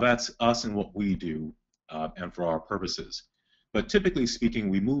 Now, that's us and what we do and for our purposes. But typically speaking,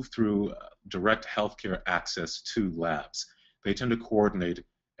 we move through direct healthcare access to labs. They tend to coordinate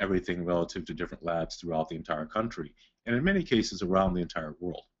everything relative to different labs throughout the entire country, and in many cases around the entire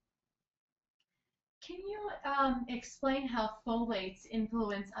world. Can you explain how folates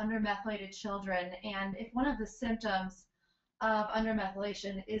influence undermethylated children, and if one of the symptoms of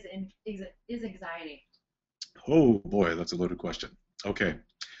undermethylation is anxiety? Oh boy, that's a loaded question. Okay,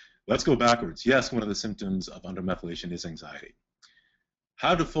 let's go backwards. Yes, one of the symptoms of undermethylation is anxiety.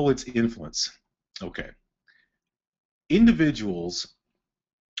 How do folates influence? Okay, individuals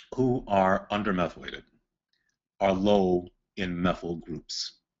who are undermethylated are low in methyl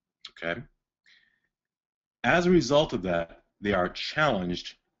groups. Okay. As a result of that, they are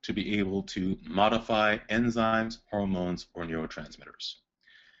challenged to be able to modify enzymes, hormones, or neurotransmitters.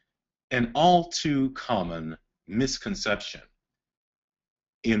 An all too common misconception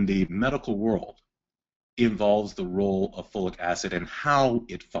in the medical world involves the role of folic acid and how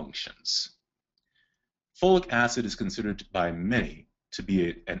it functions. Folic acid is considered by many to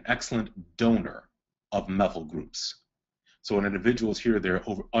be an excellent donor of methyl groups. So when individuals hear they're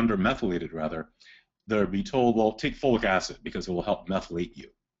undermethylated, they'll be told, well, take folic acid because it will help methylate you.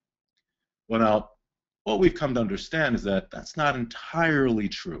 Well, now, what we've come to understand is that that's not entirely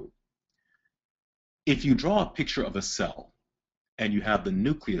true. If you draw a picture of a cell and you have the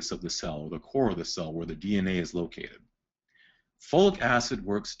nucleus of the cell, or the core of the cell where the DNA is located, folic acid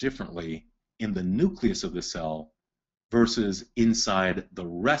works differently in the nucleus of the cell versus inside the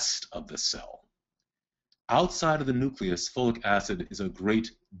rest of the cell. Outside of the nucleus, folic acid is a great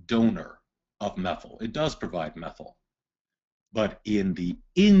donor of methyl. It does provide methyl. But in the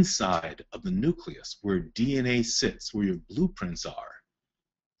inside of the nucleus, where DNA sits, where your blueprints are,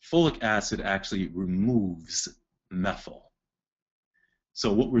 folic acid actually removes methyl.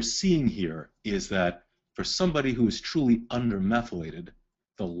 So what we're seeing here is that for somebody who is truly undermethylated,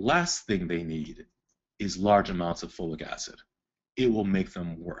 the last thing they need is large amounts of folic acid. It will make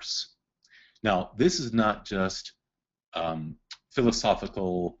them worse. Now, this is not just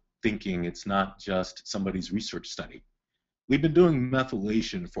philosophical thinking. It's not just somebody's research study. We've been doing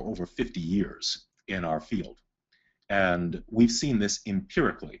methylation for over 50 years in our field, and we've seen this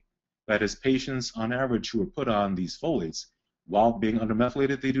empirically, that is, patients on average who are put on these folates while being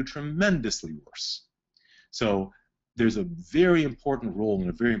undermethylated, they do tremendously worse. So there's a very important role and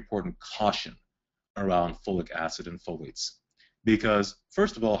a very important caution around folic acid and folates. Because,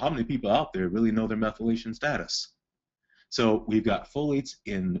 first of all, how many people out there really know their methylation status? So we've got folates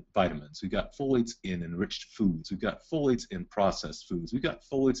in vitamins, we've got folates in enriched foods, we've got folates in processed foods, we've got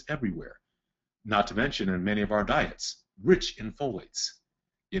folates everywhere. Not to mention in many of our diets, rich in folates.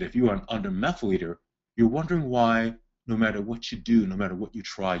 Yet if you are an undermethylator, you're wondering why no matter what you do, no matter what you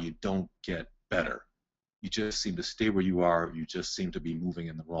try, you don't get better. You just seem to stay where you are, you just seem to be moving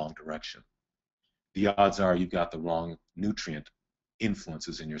in the wrong direction. The odds are you've got the wrong nutrient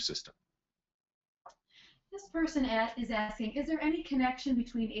influences in your system. This person is asking, is there any connection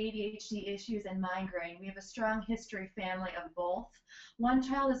between ADHD issues and migraine? We have a strong history family of both. One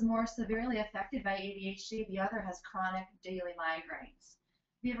child is more severely affected by ADHD, the other has chronic daily migraines.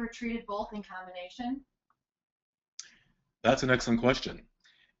 Have you ever treated both in combination? That's an excellent question.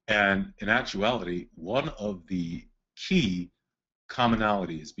 And in actuality, one of the key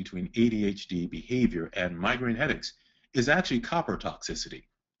commonalities between ADHD behavior and migraine headaches is actually copper toxicity.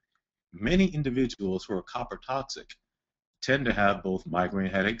 Many individuals who are copper toxic tend to have both migraine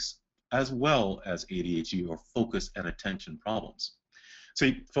headaches as well as ADHD or focus and attention problems.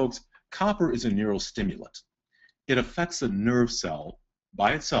 See, folks, copper is a neurostimulant. It affects the nerve cell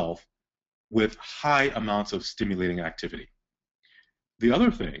by itself with high amounts of stimulating activity. The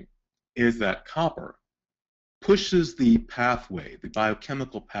other thing is that copper pushes the pathway, the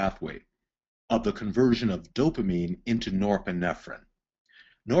biochemical pathway of the conversion of dopamine into norepinephrine.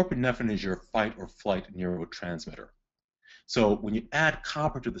 Norepinephrine is your fight or flight neurotransmitter. So when you add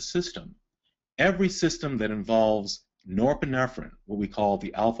copper to the system, every system that involves norepinephrine, what we call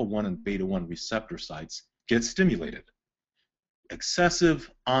the alpha-1 and beta-1 receptor sites, gets stimulated. Excessive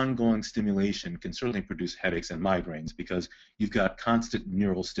ongoing stimulation can certainly produce headaches and migraines because you've got constant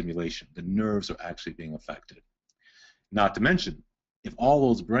neural stimulation. The nerves are actually being affected. Not to mention, if all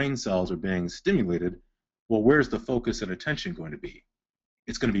those brain cells are being stimulated, well, where's the focus and attention going to be?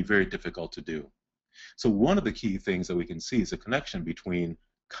 It's going to be very difficult to do. So one of the key things that we can see is a connection between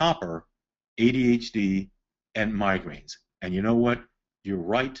copper, ADHD, and migraines. And you know what? You're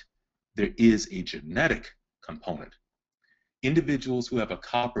right. There is a genetic component. Individuals who have a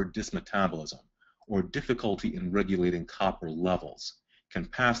copper dysmetabolism or difficulty in regulating copper levels can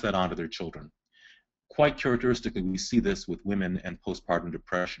pass that on to their children. Quite characteristically, we see this with women and postpartum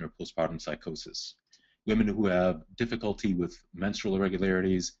depression or postpartum psychosis. Women who have difficulty with menstrual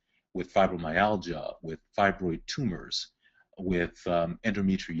irregularities, with fibromyalgia, with fibroid tumors, with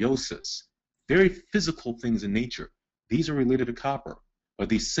endometriosis, very physical things in nature. These are related to copper. But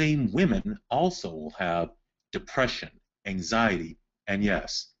these same women also will have depression, anxiety, and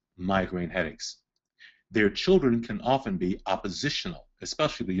yes, migraine headaches. Their children can often be oppositional,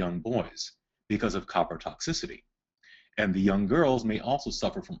 especially the young boys, because of copper toxicity. And the young girls may also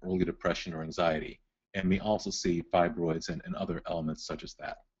suffer from early depression or anxiety, and may also see fibroids and other elements such as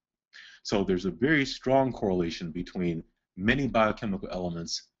that. So there's a very strong correlation between many biochemical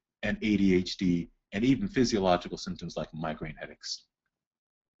elements and ADHD and even physiological symptoms like migraine headaches.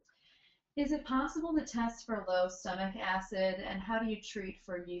 Is it possible to test for low stomach acid, and how do you treat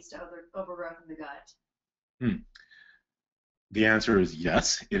for yeast overgrowth in the gut? The answer is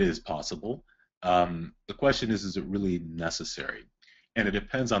yes, it is possible. The question is it really necessary? And it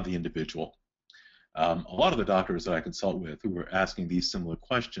depends on the individual. A lot of the doctors that I consult with who were asking these similar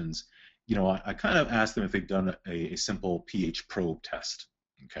questions, you know, I kind of asked them if they've done a simple pH probe test.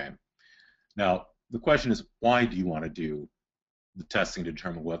 Okay. Now, the question is, why do you want to do the testing to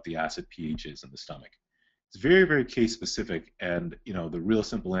determine what the acid pH is in the stomach? It's very, very case specific, and you know, the real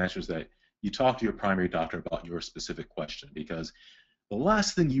simple answer is that you talk to your primary doctor about your specific question, because the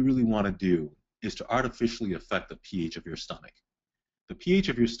last thing you really want to do is to artificially affect the pH of your stomach. The pH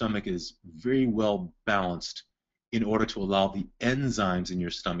of your stomach is very well balanced in order to allow the enzymes in your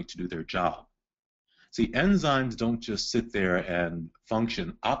stomach to do their job. See, enzymes don't just sit there and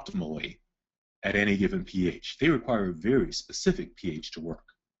function optimally at any given pH. They require a very specific pH to work.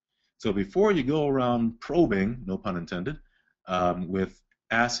 So before you go around probing, no pun intended, with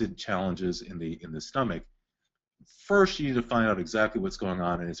acid challenges in the stomach, first you need to find out exactly what's going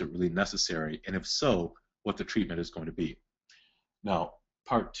on and is it really necessary, and if so, what the treatment is going to be. Now,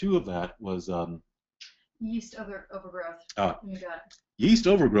 part two of that was Yeast overgrowth in the gut. Yeast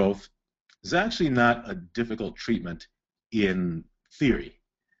overgrowth is actually not a difficult treatment in theory,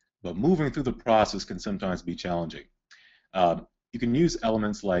 but moving through the process can sometimes be challenging. You can use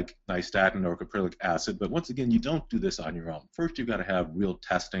elements like nystatin or caprylic acid, but once again, you don't do this on your own. First, you've got to have real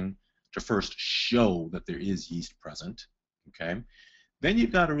testing to first show that there is yeast present. Okay? Then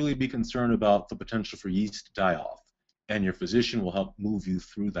you've got to really be concerned about the potential for yeast to die off. And your physician will help move you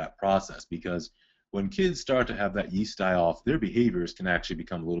through that process, because when kids start to have that yeast die off, their behaviors can actually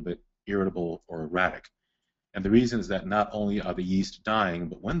become a little bit irritable or erratic. And the reason is that not only are the yeast dying,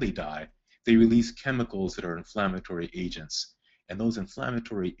 but when they die, they release chemicals that are inflammatory agents. And those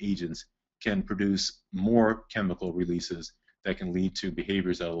inflammatory agents can produce more chemical releases that can lead to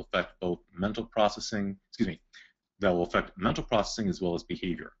behaviors that will affect both mental processing, that will affect mental processing as well as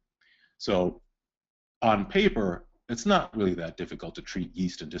behavior. So on paper, it's not really that difficult to treat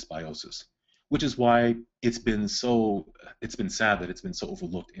yeast and dysbiosis, which is why it's been sad that it's been so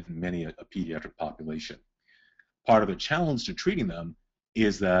overlooked in many a pediatric population. Part of the challenge to treating them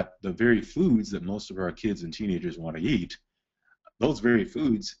is that the very foods that most of our kids and teenagers want to eat, those very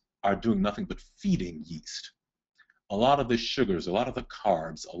foods are doing nothing but feeding yeast. A lot of the sugars, a lot of the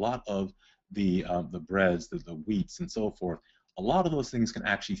carbs, a lot of the breads, the wheats, and so forth, a lot of those things can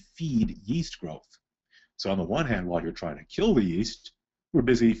actually feed yeast growth. So on the one hand, while you're trying to kill the yeast, we're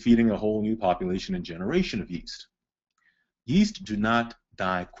busy feeding a whole new population and generation of yeast. Yeast do not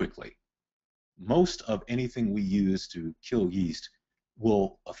die quickly. Most of anything we use to kill yeast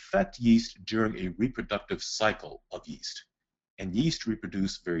will affect yeast during a reproductive cycle of yeast. And yeast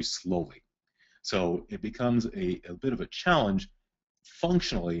reproduce very slowly. So it becomes a bit of a challenge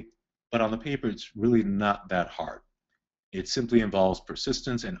functionally, but on the paper it's really not that hard. It simply involves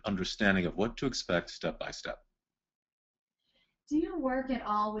persistence and understanding of what to expect step by step. Do you work at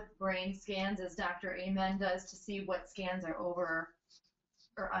all with brain scans, as Dr. Amen does, to see what scans are over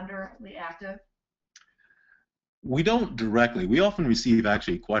or underly active? We don't directly. We often receive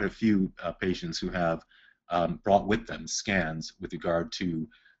actually quite a few patients who have brought with them scans with regard to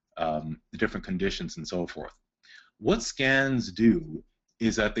the different conditions and so forth. What scans do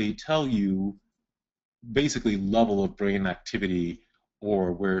is that they tell you basically level of brain activity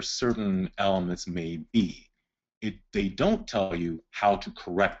or where certain elements may be. They don't tell you how to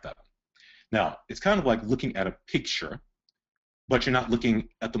correct them. Now, it's kind of like looking at a picture, but you're not looking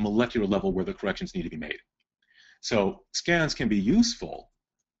at the molecular level where the corrections need to be made. So scans can be useful,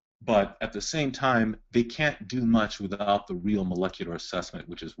 but at the same time, they can't do much without the real molecular assessment,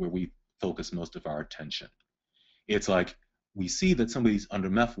 which is where we focus most of our attention. It's like we see that somebody's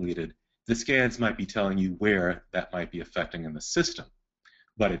undermethylated, the scans might be telling you where that might be affecting in the system,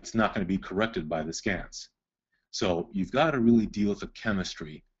 but it's not going to be corrected by the scans. So you've got to really deal with the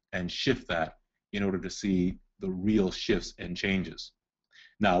chemistry and shift that in order to see the real shifts and changes.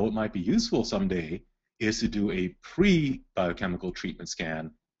 Now, what might be useful someday is to do a pre-biochemical treatment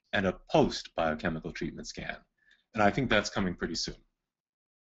scan and a post-biochemical treatment scan. And I think that's coming pretty soon.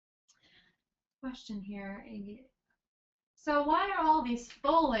 Question here. So why are all these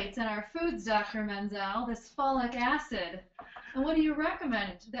folates in our foods, Dr. Mensah, all this folic acid? And what do you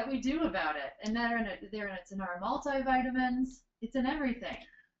recommend that we do about it? And it's in our multivitamins. It's in everything.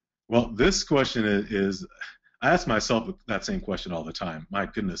 Well, this question is I ask myself that same question all the time. My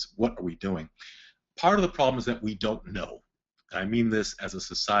goodness, what are we doing? Part of the problem is that we don't know. I mean this as a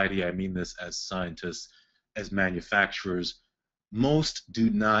society, I mean this as scientists, as manufacturers. Most do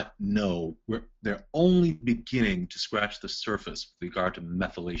not know. They're only beginning to scratch the surface with regard to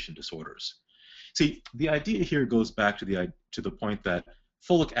methylation disorders. See, the idea here goes back to the point that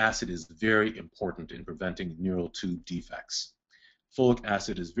folic acid is very important in preventing neural tube defects. Folic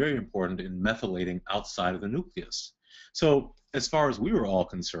acid is very important in methylating outside of the nucleus. So as far as we were all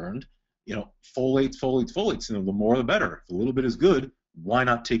concerned, folates, the more the better. If a little bit is good, why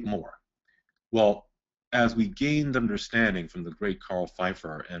not take more? Well, as we gained understanding from the great Carl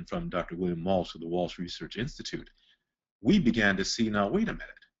Pfeiffer and from Dr. William Walsh of the Walsh Research Institute, we began to see, now wait a minute,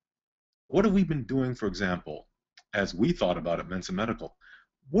 what have we been doing, for example, as we thought about at Mensah Medical,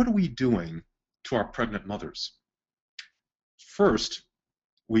 what are we doing to our pregnant mothers? First,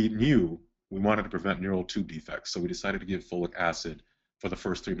 we knew we wanted to prevent neural tube defects, so we decided to give folic acid for the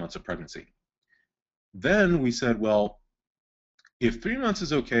first 3 months of pregnancy. Then we said, well, if 3 months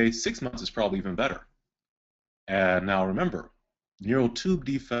is okay, 6 months is probably even better. And now remember, neural tube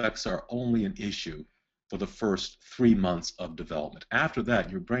defects are only an issue for the first 3 months of development. After that,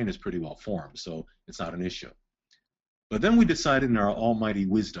 your brain is pretty well formed, so it's not an issue. But then we decided in our almighty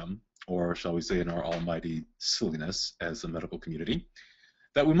wisdom, or shall we say in our almighty silliness as a medical community,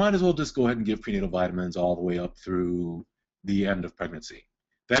 that we might as well just go ahead and give prenatal vitamins all the way up through the end of pregnancy.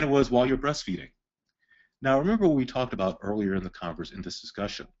 Then it was while you're breastfeeding. Now remember what we talked about earlier in this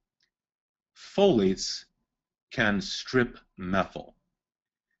discussion. Folates can strip methyl.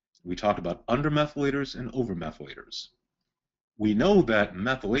 We talked about undermethylators and overmethylators. We know that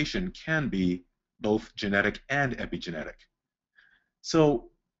methylation can be both genetic and epigenetic. So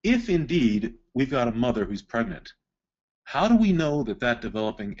if indeed we've got a mother who's pregnant, how do we know that that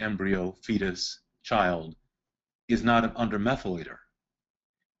developing embryo, fetus, child is not an undermethylator?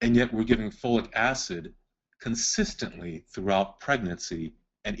 And yet we're giving folic acid consistently throughout pregnancy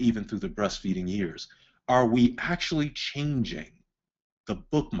and even through the breastfeeding years. Are we actually changing the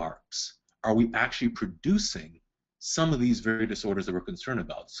bookmarks? Are we actually producing some of these very disorders that we're concerned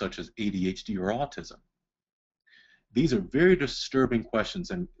about, such as ADHD or autism? These are very disturbing questions,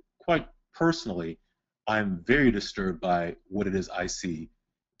 and quite personally, I'm very disturbed by what it is I see,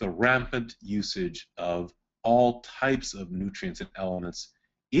 the rampant usage of all types of nutrients and elements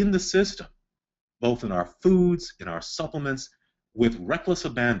in the system, both in our foods, in our supplements, with reckless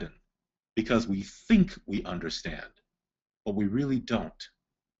abandon, because we think we understand, but we really don't.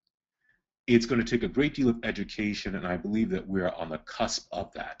 It's going to take a great deal of education, and I believe that we're on the cusp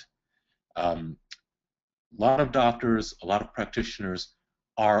of that. A lot of doctors, a lot of practitioners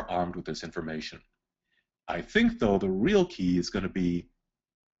are armed with this information. I think, though, the real key is going to be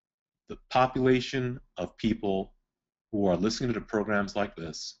the population of people who are listening to programs like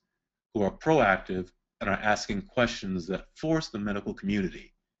this, who are proactive and are asking questions that force the medical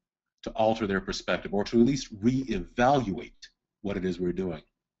community to alter their perspective or to at least reevaluate what it is we're doing.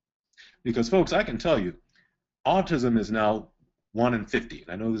 Because, folks, I can tell you, autism is now 1 in 50.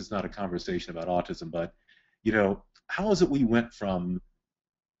 And I know this is not a conversation about autism, but, you know, how is it we went from,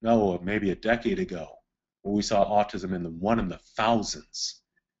 maybe a decade ago, where we saw autism in the 1 in the thousands,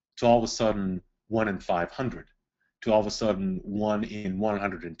 to all of a sudden 1 in 500, to all of a sudden 1 in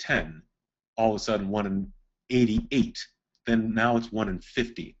 110, all of a sudden 1 in 88, then now it's 1 in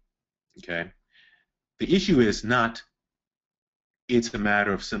 50, okay? The issue is not it's a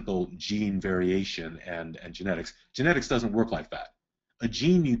matter of simple gene variation and genetics. Genetics doesn't work like that. A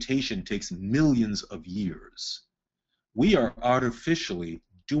gene mutation takes millions of years. We are artificially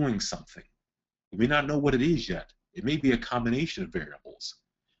doing something. We may not know what it is yet. It may be a combination of variables,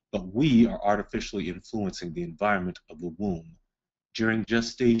 but we are artificially influencing the environment of the womb during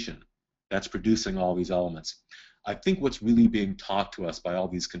gestation that's producing all these elements. I think what's really being taught to us by all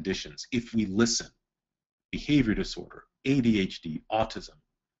these conditions, if we listen, behavior disorder, ADHD, autism,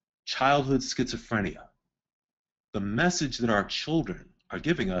 childhood schizophrenia, the message that our children are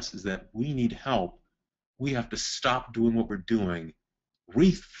giving us is that we need help. We have to stop doing what we're doing,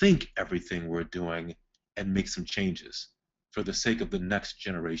 rethink everything we're doing, and make some changes for the sake of the next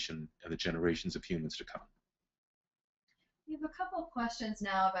generation and the generations of humans to come. We have a couple of questions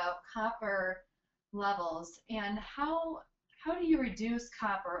now about copper levels and how do you reduce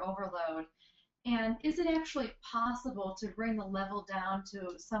copper overload? And is it actually possible to bring the level down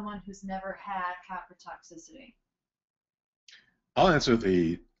to someone who's never had copper toxicity? I'll answer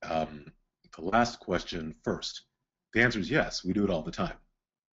the last question first. The answer is yes, we do it all the time.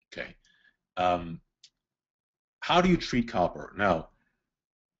 Okay. How do you treat copper? Now,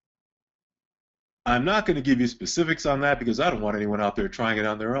 I'm not going to give you specifics on that because I don't want anyone out there trying it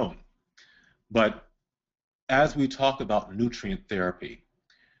on their own. But as we talk about nutrient therapy,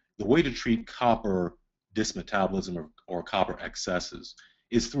 the way to treat copper dysmetabolism or copper excesses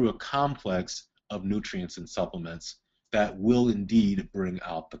is through a complex of nutrients and supplements that will indeed bring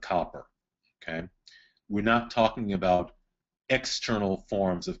out the copper. Okay? We're not talking about external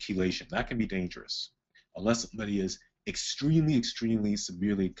forms of chelation. That can be dangerous unless somebody is extremely, extremely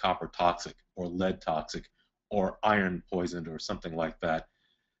severely copper toxic or lead toxic or iron poisoned or something like that.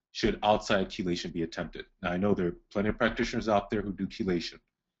 Should outside chelation be attempted? Now, I know there are plenty of practitioners out there who do chelation.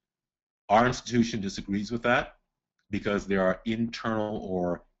 Our institution disagrees with that because there are internal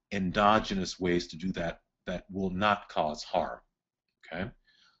or endogenous ways to do that that will not cause harm. Okay?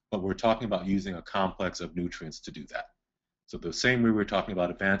 But we're talking about using a complex of nutrients to do that. So the same way we're talking about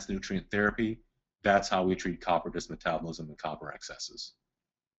advanced nutrient therapy, that's how we treat copper dysmetabolism and copper excesses.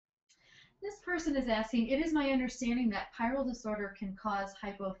 This person is asking, it is my understanding that pyrrole disorder can cause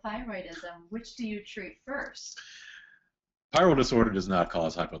hypothyroidism. Which do you treat first? Pyrrole disorder does not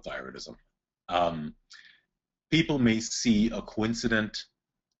cause hypothyroidism. People may see a coincident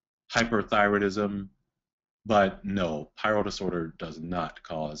hyperthyroidism, but no, pyrrole disorder does not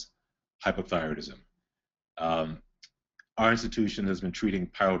cause hypothyroidism. Our institution has been treating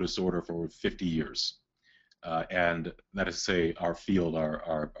pyrrole disorder for over 50 years. And that is to say, our field,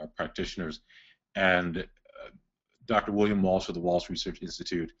 our practitioners, and Dr. William Walsh of the Walsh Research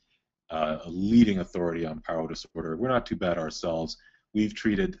Institute, a leading authority on pyrrole disorder. We're not too bad ourselves. We've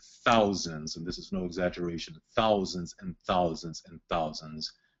treated thousands, and this is no exaggeration, thousands and thousands and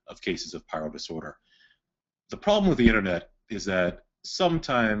thousands of cases of pyrrole disorder. The problem with the internet is that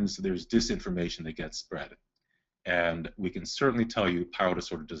sometimes there's disinformation that gets spread. And we can certainly tell you pyrrole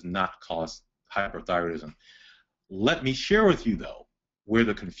disorder does not cause hyperthyroidism. Let me share with you, though, where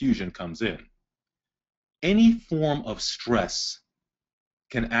the confusion comes in. Any form of stress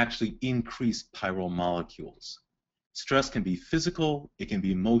can actually increase pyrrole molecules. Stress can be physical, it can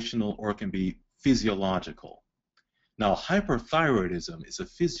be emotional, or it can be physiological. Now, hyperthyroidism is a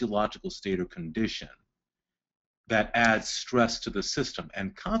physiological state or condition that adds stress to the system,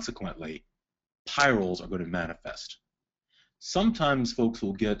 and consequently, pyrroles are going to manifest. Sometimes folks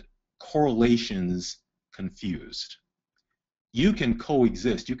will get correlations confused. You can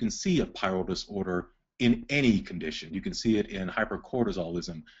coexist. You can see a pyrrole disorder in any condition. You can see it in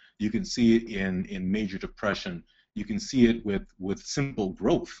hypercortisolism. You can see it in major depression. You can see it with simple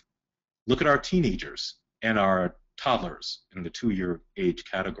growth. Look at our teenagers and our toddlers in the 2-year age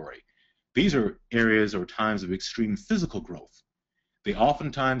category. These are areas or times of extreme physical growth. They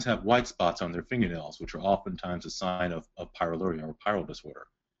oftentimes have white spots on their fingernails, which are oftentimes a sign of pyroluria or pyrrole disorder.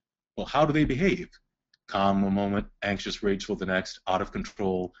 Well, how do they behave? Calm a moment, anxious, rageful the next, out of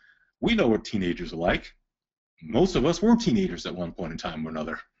control. We know what teenagers are like. Most of us were teenagers at one point in time or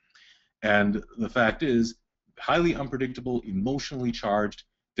another. And the fact is, highly unpredictable, emotionally charged,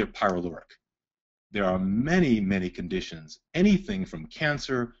 they're pyroluria. There are many, many conditions, anything from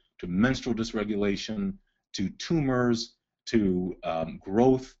cancer to menstrual dysregulation to tumors to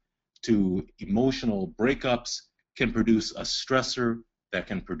growth to emotional breakups can produce a stressor that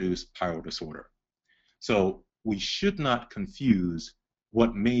can produce pyrrole disorder. So we should not confuse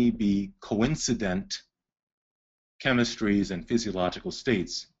what may be coincident chemistries and physiological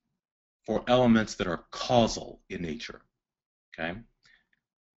states for elements that are causal in nature. Okay?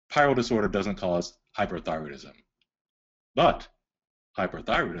 Pyrrole disorder doesn't cause hyperthyroidism, but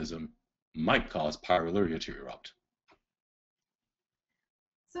hyperthyroidism might cause pyroluria to erupt.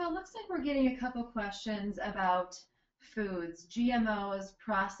 So it looks like we're getting a couple questions about foods, GMOs,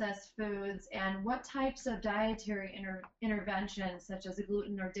 processed foods, and what types of dietary interventions, such as a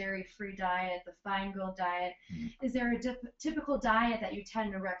gluten or dairy-free diet, the Feingold diet. Is there a typical diet that you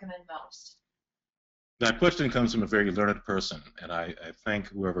tend to recommend most? That question comes from a very learned person, and I thank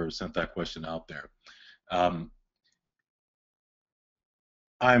whoever sent that question out there. I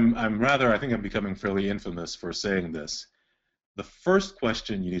think I'm becoming fairly infamous for saying this. The first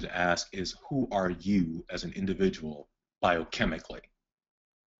question you need to ask is, who are you as an individual biochemically?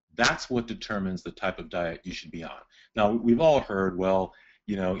 That's what determines the type of diet you should be on. Now, we've all heard, well,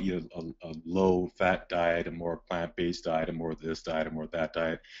 eat a low-fat diet, a more plant-based diet, a more this diet, a more that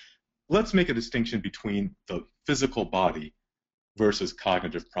diet. Let's make a distinction between the physical body versus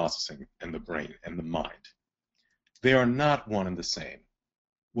cognitive processing and the brain and the mind. They are not one and the same.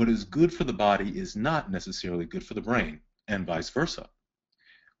 What is good for the body is not necessarily good for the brain, and vice versa.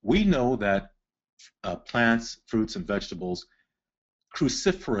 We know that plants, fruits, and vegetables,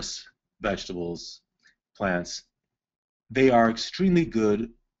 cruciferous vegetables, plants, they are extremely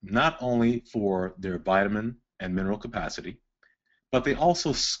good not only for their vitamin and mineral capacity, but they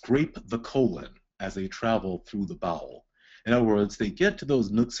also scrape the colon as they travel through the bowel. In other words, they get to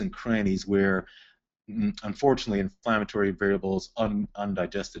those nooks and crannies where, unfortunately, inflammatory variables,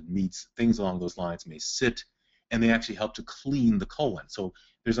 undigested meats, things along those lines may sit, and they actually help to clean the colon. So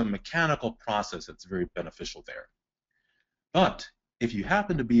there's a mechanical process that's very beneficial there. But if you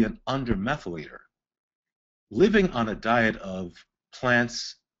happen to be an undermethylator, living on a diet of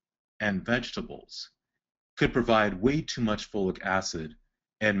plants and vegetables could provide way too much folic acid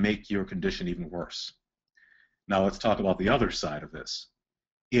and make your condition even worse. Now let's talk about the other side of this.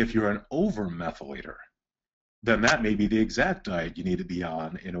 If you're an overmethylator, then that may be the exact diet you need to be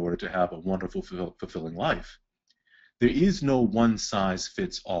on in order to have a wonderful, fulfilling life. There is no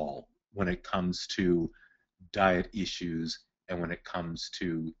one-size-fits-all when it comes to diet issues and when it comes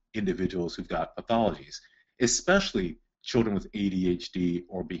to individuals who've got pathologies, especially children with ADHD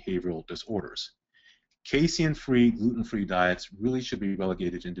or behavioral disorders. Casein-free, gluten-free diets really should be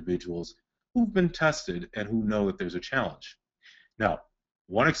relegated to individuals who've been tested and who know that there's a challenge. Now,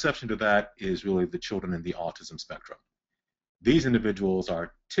 one exception to that is really the children in the autism spectrum. These individuals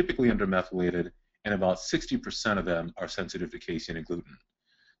are typically undermethylated, and about 60% of them are sensitive to casein and gluten.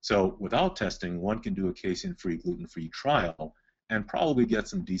 So without testing, one can do a casein-free, gluten-free trial and probably get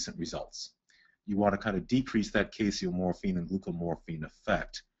some decent results. You want to kind of decrease that caseomorphine and glucomorphine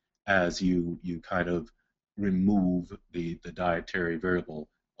effect as you kind of remove the dietary variable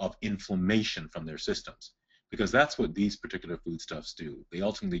of inflammation from their systems, because that's what these particular foodstuffs do. They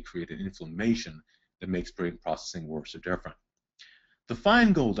ultimately create an inflammation that makes brain processing worse or different. The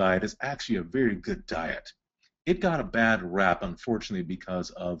Feingold diet is actually a very good diet. It got a bad rap, unfortunately,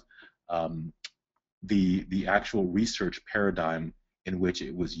 because of the actual research paradigm in which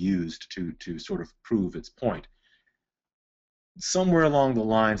it was used to sort of prove its point. Somewhere along the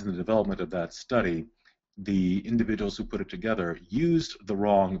lines in the development of that study, the individuals who put it together used the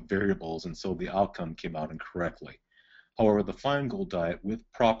wrong variables, and so the outcome came out incorrectly. However, the Feingold diet with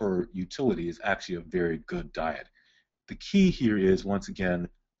proper utility is actually a very good diet. The key here is, once again,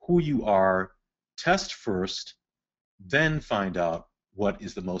 who you are, test first, then find out what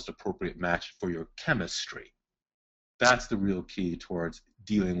is the most appropriate match for your chemistry. That's the real key towards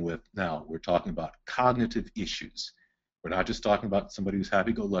dealing with, now we're talking about cognitive issues. We're not just talking about somebody who's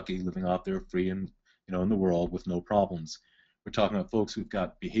happy-go-lucky, living out there free and in the world with no problems. We're talking about folks who've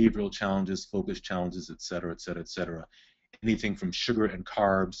got behavioral challenges, focus challenges, et cetera, et cetera, et cetera. Anything from sugar and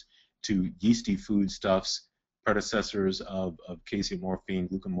carbs to yeasty foodstuffs, predecessors of casomorphine,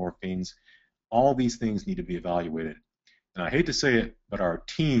 glucomorphines. All these things need to be evaluated. And I hate to say it, but our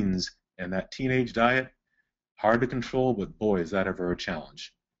teens and that teenage diet, hard to control, but boy, is that ever a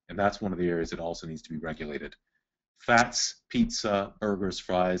challenge. And that's one of the areas that also needs to be regulated. Fats, pizza, burgers,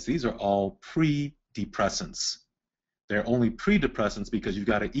 fries, these are all pre-depressants. They're only pre-depressants because you've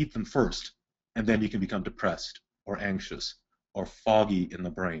got to eat them first, and then you can become depressed or anxious or foggy in the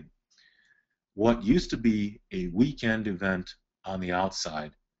brain. What used to be a weekend event on the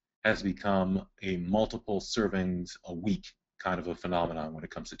outside has become a multiple servings a week kind of a phenomenon when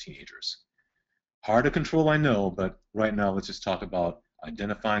it comes to teenagers. Hard to control, I know, but right now let's just talk about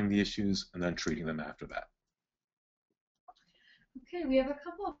identifying the issues and then treating them after that. Okay, we have a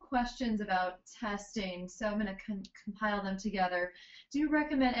couple of questions about testing, so I'm going to compile them together. Do you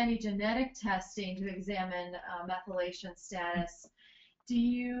recommend any genetic testing to examine methylation status? Do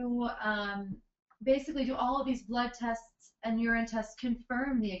you basically do all of these blood tests and urine tests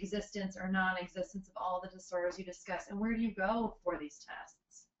confirm the existence or non-existence of all the disorders you discussed, and where do you go for these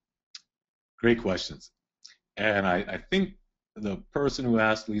tests? Great questions. And I think the person who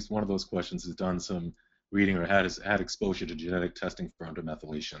asked at least one of those questions has done some reading or had exposure to genetic testing for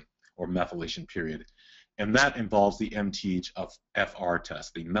undermethylation or methylation period. And that involves the MTHFR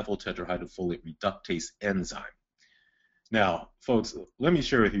test, the methyl tetrahydrofolate reductase enzyme. Now, folks, let me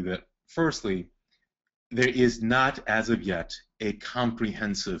share with you that, firstly, there is not, as of yet, a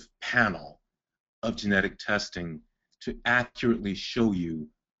comprehensive panel of genetic testing to accurately show you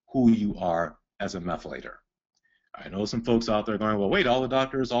who you are as a methylator. I know some folks out there going, well, wait, all the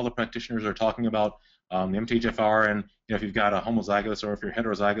doctors, all the practitioners are talking about the MTHFR, and if you've got a homozygous or if you're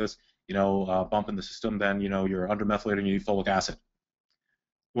heterozygous, bump in the system, then you're undermethylated and you need folic acid.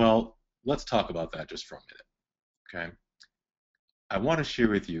 Well, let's talk about that just for a minute, okay? I want to share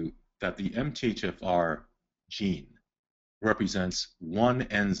with you that the MTHFR gene represents one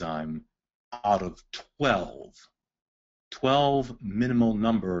enzyme out of 12 minimal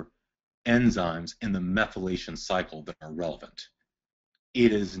number enzymes in the methylation cycle that are relevant.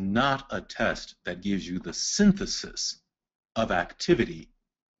 It is not a test that gives you the synthesis of activity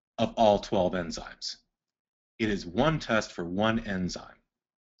of all 12 enzymes. It is one test for one enzyme,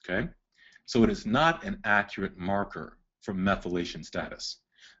 okay? So it is not an accurate marker for methylation status.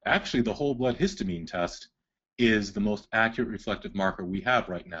 Actually, the whole blood histamine test is the most accurate reflective marker we have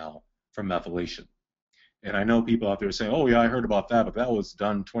right now for methylation. And I know people out there saying, oh yeah, I heard about that, but that was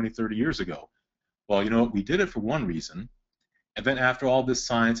done 20, 30 years ago. Well, we did it for one reason. And then after all this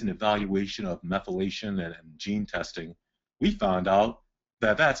science and evaluation of methylation and gene testing, we found out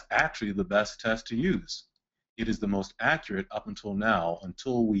that that's actually the best test to use. It is the most accurate up until now,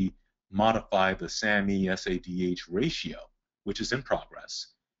 until we modify the SAMe-SADH ratio, which is in progress.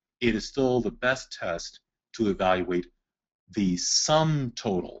 It is still the best test to evaluate the sum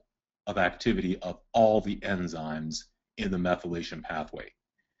total of activity of all the enzymes in the methylation pathway.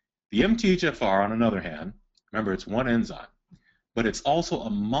 The MTHFR, on another hand, remember it's one enzyme, but it's also a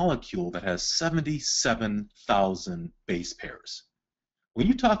molecule that has 77,000 base pairs. When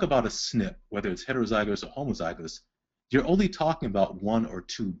you talk about a SNP, whether it's heterozygous or homozygous, you're only talking about one or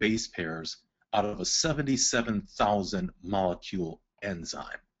two base pairs out of a 77,000 molecule enzyme.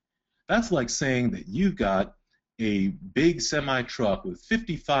 That's like saying that you've got a big semi-truck with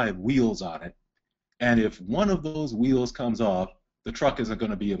 55 wheels on it, and if one of those wheels comes off, the truck isn't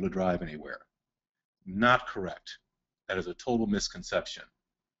going to be able to drive anywhere. Not correct. That is a total misconception.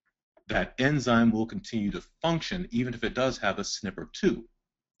 That enzyme will continue to function even if it does have a SNP or two.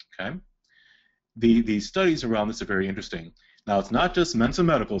 Okay? The studies around this are very interesting. Now, it's not just Mensah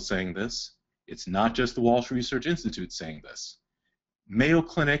Medical saying this. It's not just the Walsh Research Institute saying this. Mayo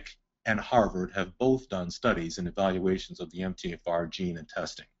Clinic and Harvard have both done studies and evaluations of the MTHFR gene and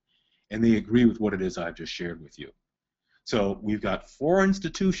testing, and they agree with what it is I've just shared with you. So we've got 4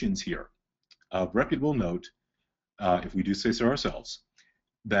 institutions here of reputable note, if we do say so ourselves,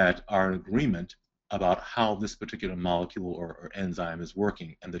 that are in agreement about how this particular molecule or enzyme is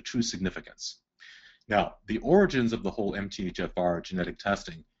working and the true significance. Now, the origins of the whole MTHFR genetic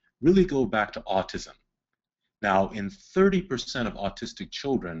testing really go back to autism. Now, in 30% of autistic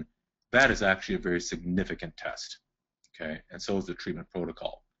children, that is actually a very significant test, okay? And so is the treatment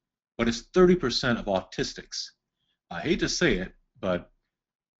protocol. But it's 30% of autistics. I hate to say it, but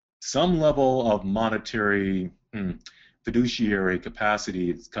some level of monetary fiduciary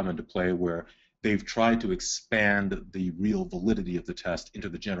capacity has come into play where they've tried to expand the real validity of the test into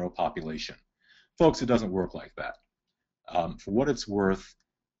the general population. Folks, it doesn't work like that. For what it's worth,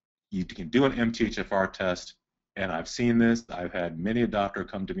 you can do an MTHFR test, and I've seen this. I've had many a doctor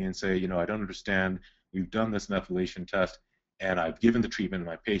come to me and say, you know, I don't understand. We've done this methylation test, and I've given the treatment, and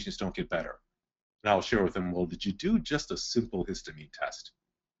my patients don't get better. And I'll share with them, well, did you do just a simple histamine test?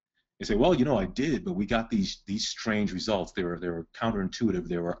 They say, well, you know, I did, but we got these strange results. They were counterintuitive.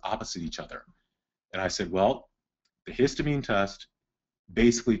 They were opposite each other. And I said, well, the histamine test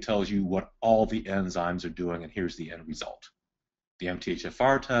basically tells you what all the enzymes are doing, and here's the end result. The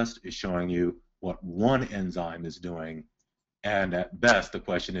MTHFR test is showing you what one enzyme is doing, and at best, the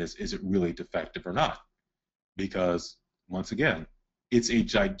question is it really defective or not? Because, once again, it's a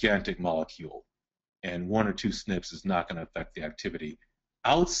gigantic molecule, and 1 or 2 SNPs is not going to affect the activity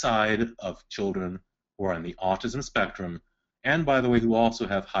outside of children who are on the autism spectrum, and, by the way, who also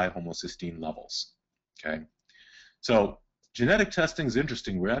have high homocysteine levels. Okay? So, genetic testing is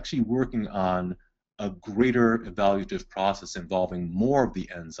interesting. We're actually working on a greater evaluative process involving more of the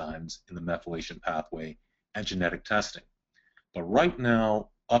enzymes in the methylation pathway and genetic testing. But right now,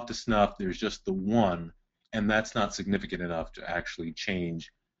 up to snuff, there's just the one, and that's not significant enough to actually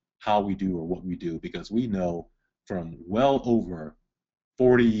change how we do or what we do, because we know from well over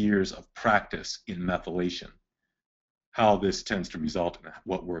 40 years of practice in methylation how this tends to result in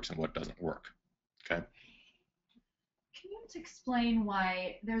what works and what doesn't work. Okay? Can you explain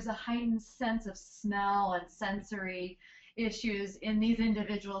why there's a heightened sense of smell and sensory issues in these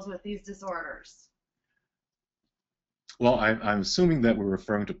individuals with these disorders? Well, I'm assuming that we're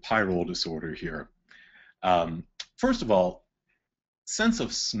referring to pyrrole disorder here. First of all, sense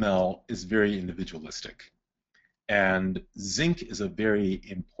of smell is very individualistic, and zinc is a very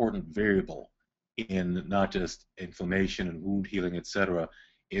important variable in not just inflammation and wound healing, etc.,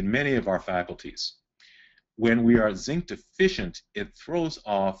 in many of our faculties. When we are zinc deficient, it throws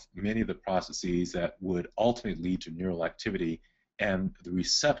off many of the processes that would ultimately lead to neural activity and the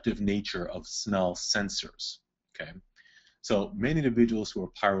receptive nature of smell sensors. Okay? So many individuals who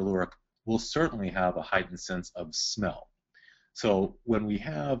are pyroluric will certainly have a heightened sense of smell. So when we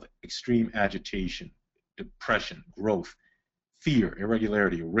have extreme agitation, depression, growth, fear,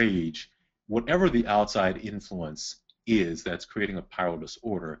 irregularity, rage, whatever the outside influence is that's creating a pyrrole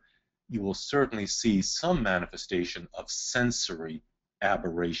disorder, you will certainly see some manifestation of sensory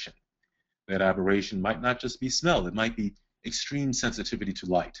aberration. That aberration might not just be smell, it might be extreme sensitivity to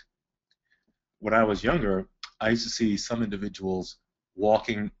light. When I was younger, I used to see some individuals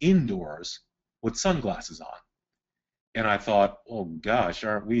walking indoors with sunglasses on. And I thought, oh gosh,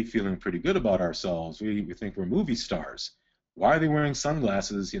 aren't we feeling pretty good about ourselves? We think we're movie stars. Why are they wearing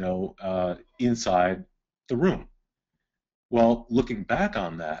sunglasses, inside the room? Well, looking back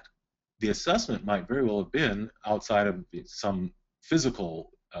on that, the assessment might very well have been outside of some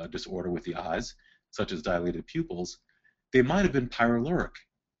physical disorder with the eyes, such as dilated pupils. They might have been pyroluric,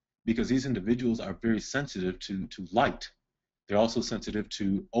 because these individuals are very sensitive to light. They're also sensitive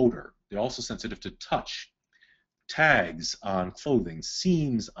to odor. They're also sensitive to touch. Tags on clothing,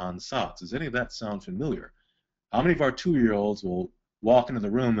 seams on socks. Does any of that sound familiar? How many of our 2-year-olds will walk into the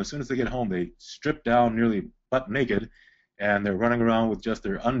room, as soon as they get home, they strip down nearly butt naked, and they're running around with just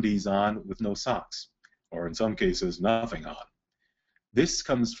their undies on with no socks, or in some cases, nothing on. This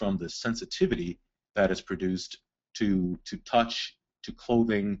comes from the sensitivity that is produced to touch, to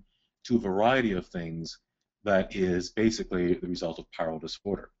clothing, to a variety of things that is basically the result of pyrrole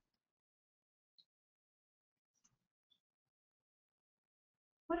disorder.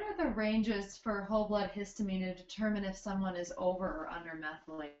 What are the ranges for whole blood histamine to determine if someone is over or under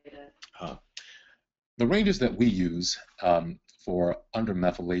methylated? The ranges that we use for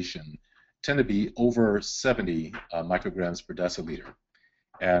undermethylation tend to be over 70 micrograms per deciliter.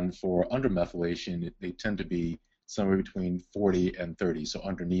 And for undermethylation, they tend to be somewhere between 40 and 30, so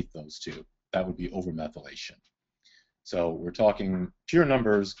underneath those two. That would be overmethylation. So we're talking pure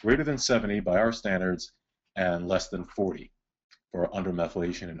numbers greater than 70 by our standards and less than 40 for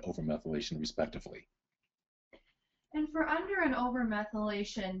undermethylation and overmethylation, respectively. And for under and over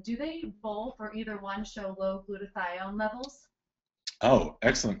methylation, do they both or either one show low glutathione levels? Oh,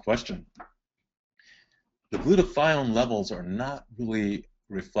 excellent question. The glutathione levels are not really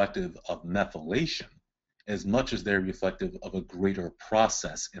reflective of methylation as much as they're reflective of a greater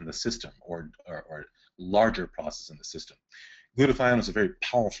process in the system or larger process in the system. Glutathione is a very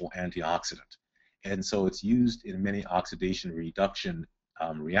powerful antioxidant, and so it's used in many oxidation reduction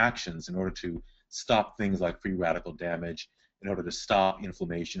reactions in order to stop things like free radical damage, in order to stop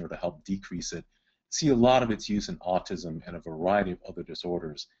inflammation or to help decrease it. See a lot of its use in autism and a variety of other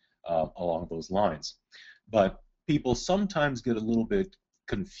disorders along those lines. But people sometimes get a little bit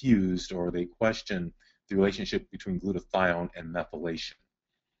confused or they question the relationship between glutathione and methylation.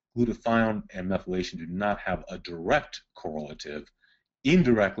 Glutathione and methylation do not have a direct correlative.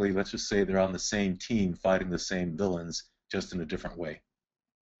 Indirectly, let's just say they're on the same team fighting the same villains, just in a different way.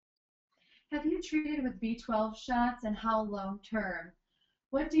 Have you treated with B12 shots, and how long term?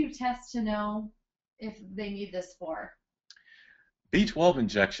 What do you test to know if they need this for? B12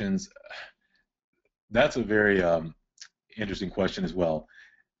 injections, that's a very interesting question as well.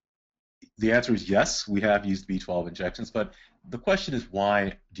 The answer is yes, we have used B12 injections, but the question is,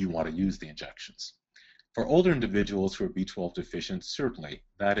 why do you want to use the injections? For older individuals who are B12 deficient, certainly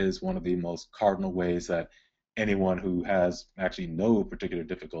that is one of the most cardinal ways that anyone who has actually no particular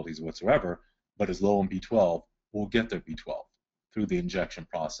difficulties whatsoever but is low in B12 will get their B12 through the injection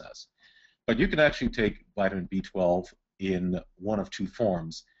process. But you can actually take vitamin B12 in one of two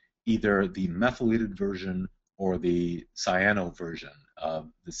forms, either the methylated version or the cyano version of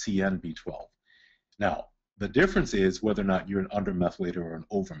the CN-B12. Now, the difference is whether or not you're an undermethylator or an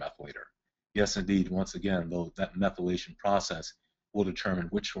overmethylator. Yes, indeed, once again, though, that methylation process will determine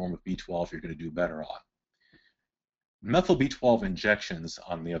which form of B12 you're going to do better on. Methyl B12 injections,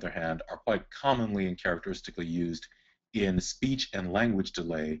 on the other hand, are quite commonly and characteristically used in speech and language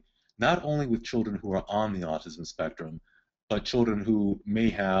delay, not only with children who are on the autism spectrum, but children who may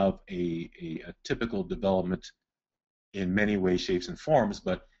have a typical development in many ways, shapes, and forms,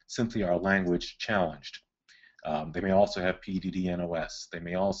 but simply are language challenged. They may also have PDD-NOS. They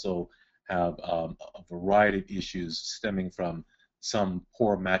may also have a variety of issues stemming from some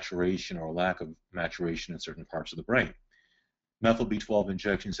poor maturation or lack of maturation in certain parts of the brain. Methyl B12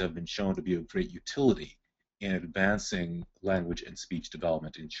 injections have been shown to be of great utility in advancing language and speech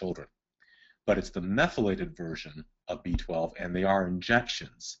development in children. But it's the methylated version of B12, and they are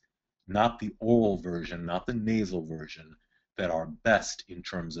injections, not the oral version, not the nasal version, that are best in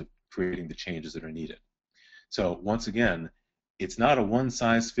terms of creating the changes that are needed. So once again, it's not a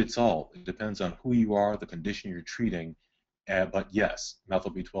one-size-fits-all. It depends on who you are, the condition you're treating. But yes,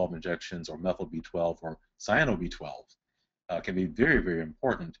 methyl B12 injections or methyl B12 or cyano B12 can be very, very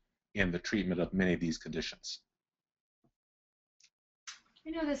important in the treatment of many of these conditions. I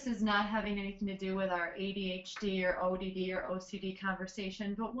know this is not having anything to do with our ADHD or ODD or OCD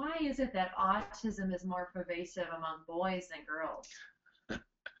conversation, but why is it that autism is more pervasive among boys than girls?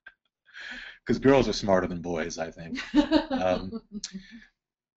 Because girls are smarter than boys, I think.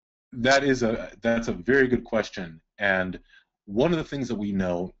 That's a very good question. And one of the things that we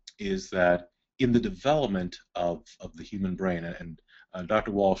know is that in the development of the human brain, and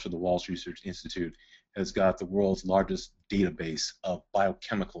Dr. Walsh of the Walsh Research Institute has got the world's largest database of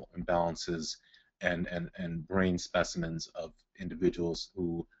biochemical imbalances and brain specimens of individuals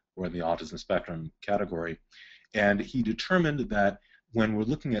who were in the autism spectrum category. And he determined that when we're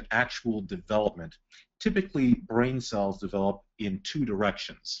looking at actual development, typically brain cells develop in two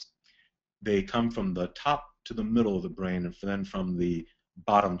directions. They come from the top to the middle of the brain and then from the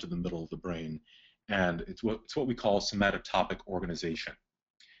bottom to the middle of the brain. And it's what we call somatotopic organization.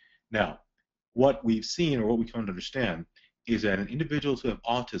 Now, what we've seen or what we come to understand is that in individuals who have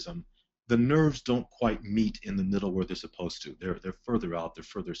autism, the nerves don't quite meet in the middle where they're supposed to. They're further out, they're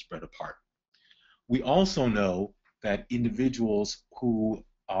further spread apart. We also know that individuals who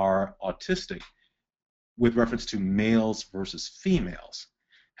are autistic, with reference to males versus females,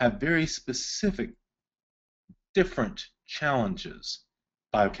 have very specific, different challenges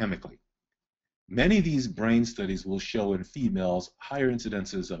biochemically. Many of these brain studies will show in females higher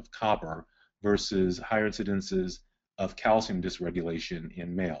incidences of copper versus higher incidences of calcium dysregulation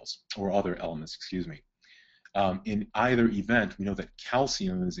in males, or other elements, excuse me. In either event, we know that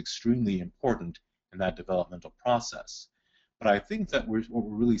calcium is extremely important in that developmental process. But I think that what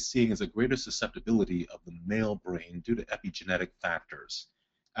we're really seeing is a greater susceptibility of the male brain due to epigenetic factors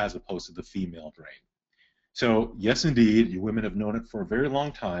as opposed to the female brain. So yes, indeed, you women have known it for a very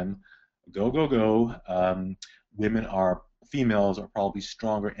long time. Go, go, go. Females are probably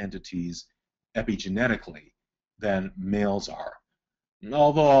stronger entities epigenetically, than males are.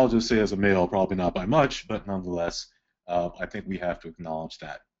 Although I'll just say as a male, probably not by much, but nonetheless, I think we have to acknowledge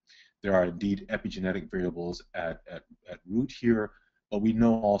that. There are indeed epigenetic variables at root here, but we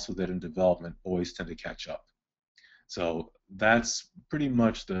know also that in development, boys tend to catch up. So that's pretty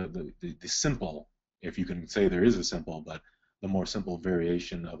much the simple, if you can say there is a simple, but the more simple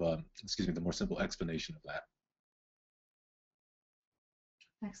variation of the more simple explanation of that.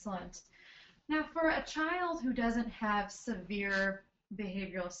 Excellent. Now, for a child who doesn't have severe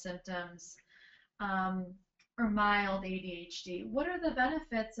behavioral symptoms or mild ADHD, what are the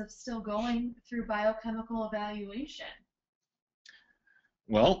benefits of still going through biochemical evaluation?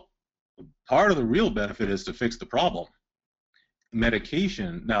 Well, part of the real benefit is to fix the problem.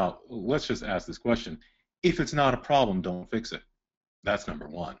 Medication, now let's just ask this question. If it's not a problem, don't fix it. That's number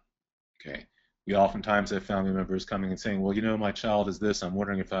one. Okay. We oftentimes have family members coming and saying, well, you know, my child is this. I'm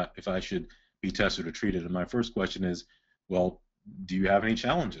wondering if I should be tested or treated. And my first question is, well, do you have any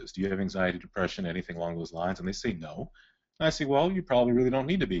challenges? Do you have anxiety, depression, anything along those lines? And they say no. And I say, well, you probably really don't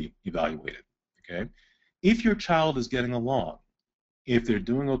need to be evaluated. Okay. If your child is getting along, if they're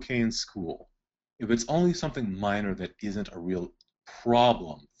doing okay in school, if it's only something minor that isn't a real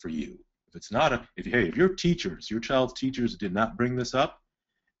problem for you, if it's not a, if your teachers, your child's teachers did not bring this up,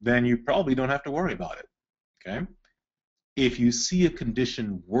 then you probably don't have to worry about it. Okay? If you see a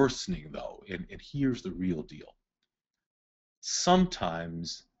condition worsening, though, and here's the real deal.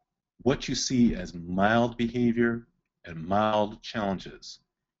 Sometimes what you see as mild behavior and mild challenges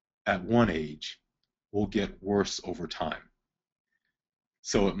at one age will get worse over time.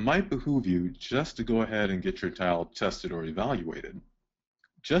 So it might behoove you just to go ahead and get your child tested or evaluated,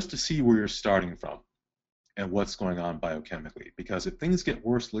 just to see where you're starting from and what's going on biochemically. Because if things get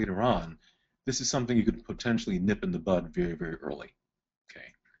worse later on, this is something you could potentially nip in the bud very, very early. Okay.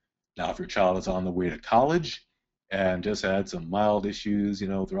 Now, if your child is on the way to college and just had some mild issues, you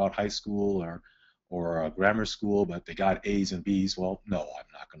know, throughout high school or grammar school, but they got A's and B's, well, no, I'm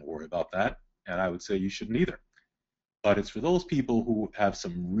not going to worry about that, and I would say you shouldn't either. But it's for those people who have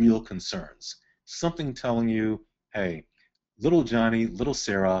some real concerns, something telling you, hey, little Johnny, little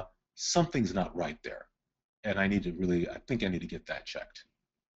Sarah, something's not right there. And I think I need to get that checked.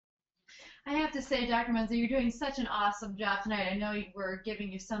 I have to say, Dr. Mensah, you're doing such an awesome job tonight. I know we're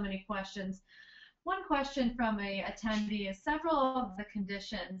giving you so many questions. One question from an attendee is several of the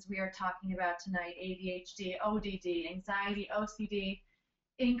conditions we are talking about tonight, ADHD, ODD, anxiety, OCD,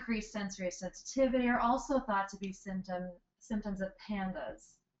 increased sensory sensitivity, are also thought to be symptoms of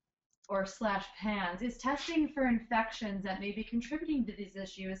PANDAS or /PANS. Is testing for infections that may be contributing to these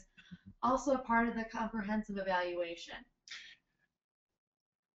issues also part of the comprehensive evaluation?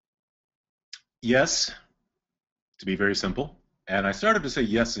 Yes, to be very simple. And I started to say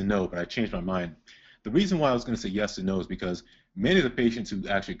yes and no, but I changed my mind. The reason why I was going to say yes and no is because many of the patients who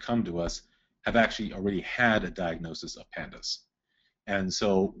actually come to us have actually already had a diagnosis of PANDAS. And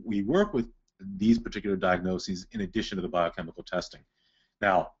so we work with these particular diagnoses in addition to the biochemical testing.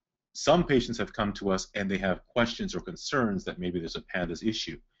 Now, some patients have come to us and they have questions or concerns that maybe there's a PANDAS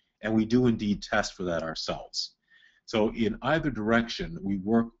issue. And we do indeed test for that ourselves. So in either direction, we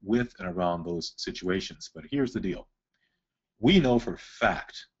work with and around those situations. But here's the deal. We know for a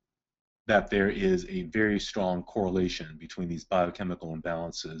fact that there is a very strong correlation between these biochemical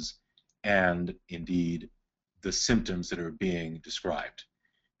imbalances and indeed the symptoms that are being described.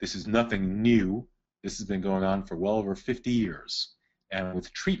 This is nothing new. This has been going on for well over 50 years. And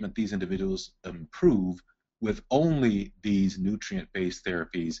with treatment, these individuals improve with only these nutrient-based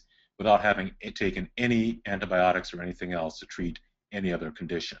therapies without having taken any antibiotics or anything else to treat any other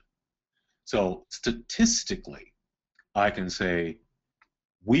condition. So statistically, I can say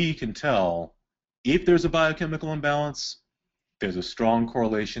we can tell if there's a biochemical imbalance, there's a strong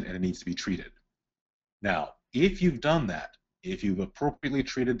correlation and it needs to be treated. Now, if you've done that, if you've appropriately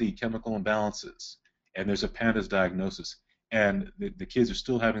treated the chemical imbalances and there's a PANDAS diagnosis and the kids are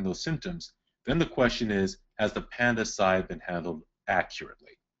still having those symptoms, then the question is, has the PANDAS side been handled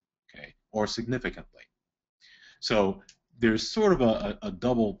accurately, okay, or significantly? So there's sort of a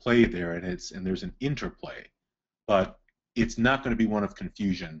double play there, and there's an interplay, but it's not going to be one of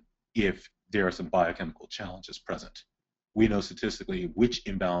confusion if there are some biochemical challenges present. We know statistically which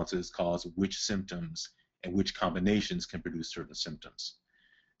imbalances cause which symptoms and which combinations can produce certain symptoms.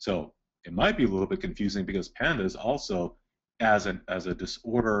 So it might be a little bit confusing because PANDAS also, as a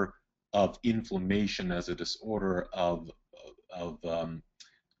disorder of inflammation, as a disorder of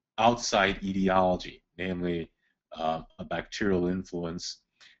outside etiology, namely a bacterial influence,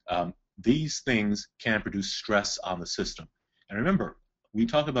 these things can produce stress on the system. And remember, we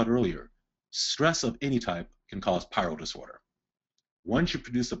talked about earlier, stress of any type can cause pyrrole disorder. Once you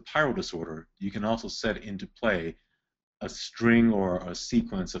produce a pyrrole disorder, you can also set into play a string or a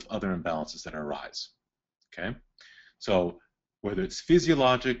sequence of other imbalances that arise. Okay, so whether it's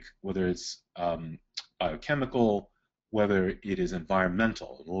physiologic, whether it's biochemical, whether it is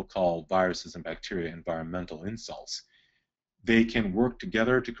environmental, we'll call viruses and bacteria environmental insults, they can work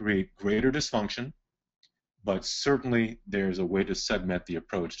together to create greater dysfunction, but certainly there's a way to segment the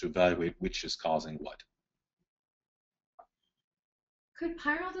approach to evaluate which is causing what. Could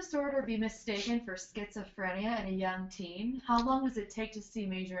pyrrole disorder be mistaken for schizophrenia in a young teen? How long does it take to see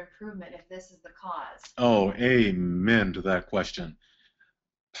major improvement if this is the cause? Oh, amen to that question.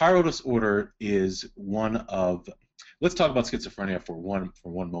 Pyrrole disorder is one of, let's talk about schizophrenia for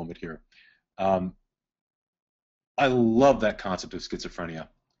one moment here. I love that concept of schizophrenia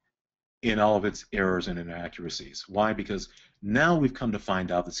in all of its errors and inaccuracies. Why? Because now we've come to find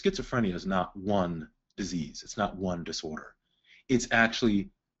out that schizophrenia is not one disease. It's not one disorder. It's actually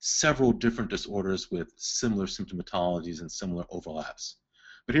several different disorders with similar symptomatologies and similar overlaps.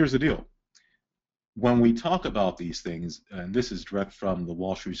 But here's the deal. When we talk about these things, and this is direct from the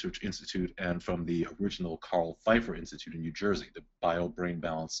Walsh Research Institute and from the original Carl Pfeiffer Institute in New Jersey, the Bio-Brain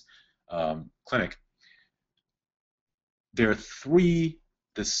Balance Clinic, there are three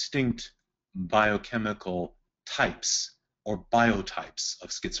distinct biochemical types or biotypes of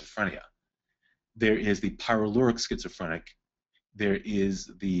schizophrenia. There is the pyrroluric schizophrenic, there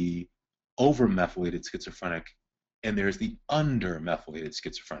is the over-methylated schizophrenic, and there's the under-methylated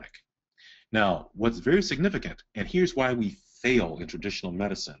schizophrenic. Now, what's very significant, and here's why we fail in traditional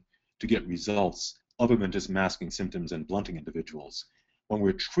medicine to get results other than just masking symptoms and blunting individuals when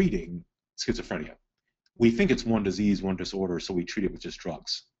we're treating schizophrenia. We think it's one disease, one disorder, so we treat it with just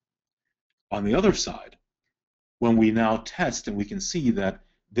drugs. On the other side, when we now test and we can see that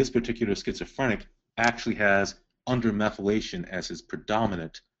this particular schizophrenic actually has under-methylation as his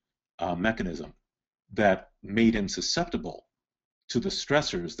predominant mechanism that made him susceptible to the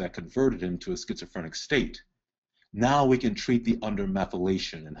stressors that converted him to a schizophrenic state, now we can treat the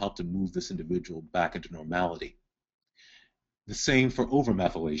under-methylation and help to move this individual back into normality. The same for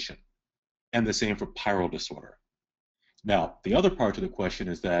over-methylation, and the same for pyrrole disorder. Now, the other part to the question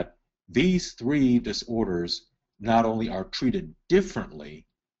is that these three disorders not only are treated differently,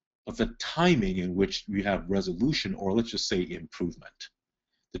 but the timing in which we have resolution, or let's just say improvement.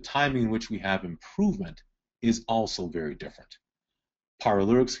 The timing in which we have improvement is also very different.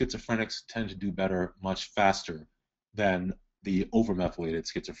 Pyrroluric schizophrenics tend to do better much faster than the over-methylated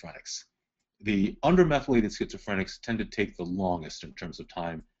schizophrenics. The under-methylated schizophrenics tend to take the longest in terms of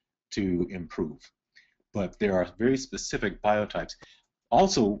time to improve. But there are very specific biotypes.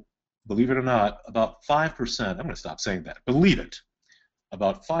 Also, believe it or not, about 5%, I'm going to stop saying that, believe it,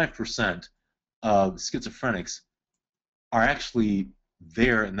 about 5% of schizophrenics are actually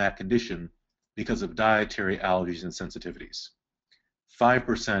there in that condition because of dietary allergies and sensitivities.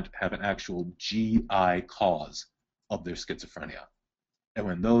 5% have an actual GI cause of their schizophrenia. And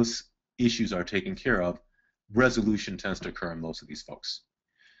when those issues are taken care of, resolution tends to occur in most of these folks.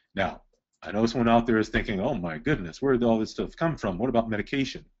 Now, I know someone out there is thinking, oh my goodness, where did all this stuff come from? What about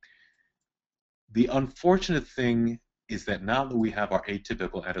medication? The unfortunate thing is that now that we have our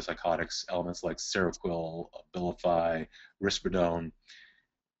atypical antipsychotics, elements like Seroquel, Abilify, Risperidone,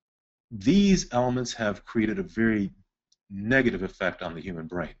 these elements have created a very negative effect on the human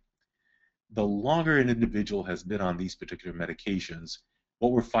brain. The longer an individual has been on these particular medications,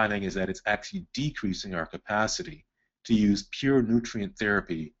 what we're finding is that it's actually decreasing our capacity to use pure nutrient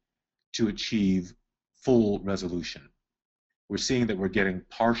therapy to achieve full resolution. We're seeing that we're getting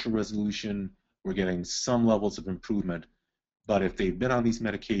partial resolution, we're getting some levels of improvement, but if they've been on these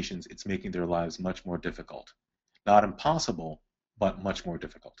medications, it's making their lives much more difficult. Not impossible, but much more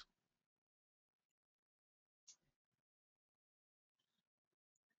difficult.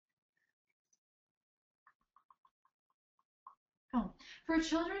 Oh. For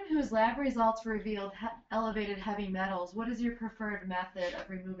children whose lab results revealed elevated heavy metals, what is your preferred method of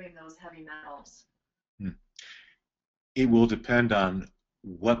removing those heavy metals? It will depend on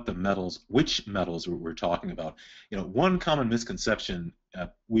what the metals, which metals we're talking about. You know, one common misconception,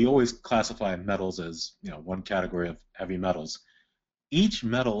 we always classify metals as, you know, one category of heavy metals. Each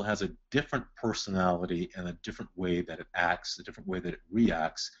metal has a different personality and a different way that it acts, a different way that it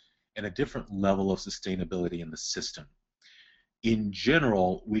reacts, and a different level of sustainability in the system. In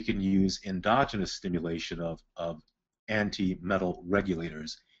general, we can use endogenous stimulation of anti-metal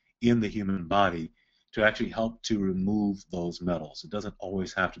regulators in the human body to actually help to remove those metals. It doesn't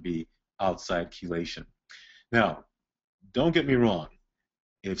always have to be outside chelation. Now, don't get me wrong.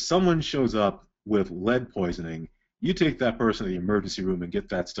 If someone shows up with lead poisoning, you take that person to the emergency room and get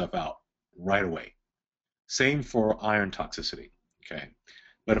that stuff out right away. Same for iron toxicity, okay?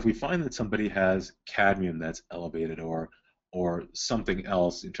 But if we find that somebody has cadmium that's elevated or something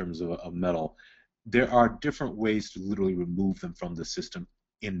else in terms of a metal, there are different ways to literally remove them from the system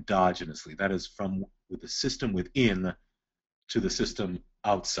endogenously. That is, from the system within to the system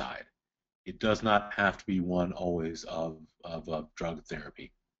outside. It does not have to be one always of drug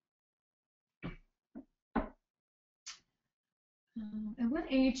therapy. At what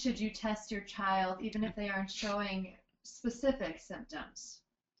age should you test your child, even if they aren't showing specific symptoms?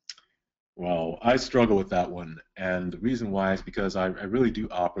 Well, I struggle with that one, and the reason why is because I really do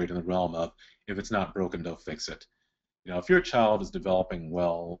operate in the realm of, if it's not broken, don't fix it. You know, if your child is developing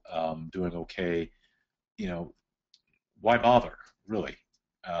well, doing okay, you know, why bother, really?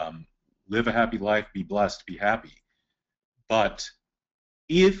 Live a happy life, be blessed, be happy. But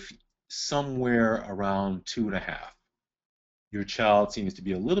if somewhere around 2.5, your child seems to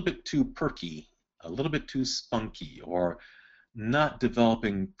be a little bit too perky, a little bit too spunky, or not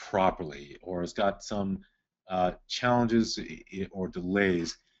developing properly, or has got some challenges or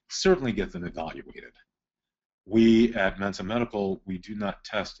delays, certainly get them evaluated. We at Mensah Medical, we do not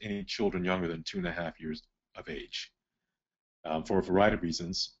test any children younger than 2.5 years of age for a variety of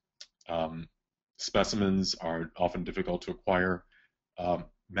reasons. Specimens are often difficult to acquire,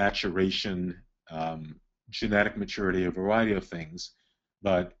 maturation, genetic maturity, a variety of things.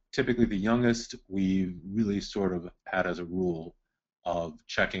 But typically the youngest we really sort of had as a rule of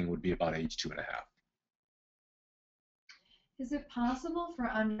checking would be about age 2.5. Is it possible for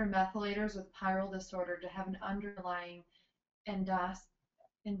undermethylators with pyrrole disorder to have an underlying and I'm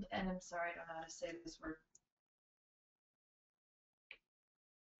sorry, I don't know how to say this word.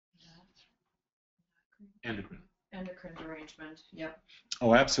 Endocrine derangement. Yep.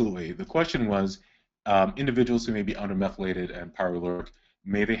 Oh, absolutely. The question was, individuals who may be undermethylated and pyrroluric,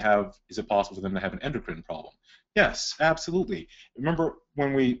 is it possible for them to have an endocrine problem? Yes, absolutely. Remember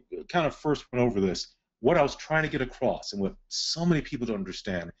when we kind of first went over this, what I was trying to get across, and what so many people don't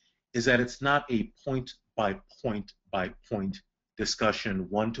understand, is that it's not a point by point by point discussion,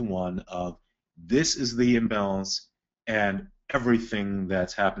 one-to-one of this is the imbalance and everything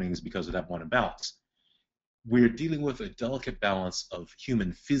that's happening is because of that one imbalance. We're dealing with a delicate balance of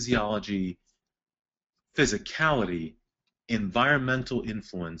human physiology, physicality, environmental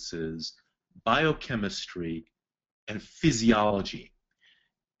influences, biochemistry, and physiology.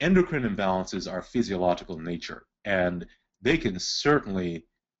 Endocrine imbalances are physiological in nature, and they can certainly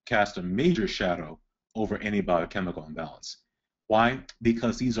cast a major shadow over any biochemical imbalance. Why?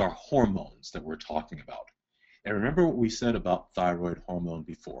 Because these are hormones that we're talking about. And remember what we said about thyroid hormone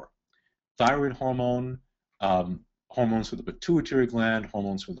before. Thyroid hormone, hormones for the pituitary gland,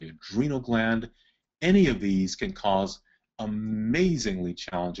 hormones for the adrenal gland, any of these can cause amazingly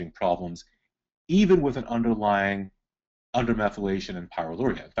challenging problems, even with an underlying undermethylation and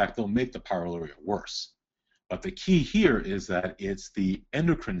pyroluria. In fact, they'll make the pyroluria worse. But the key here is that it's the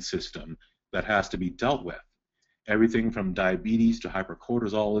endocrine system that has to be dealt with. Everything from diabetes to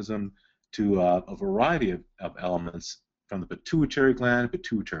hypercortisolism to a variety of elements, from the pituitary gland,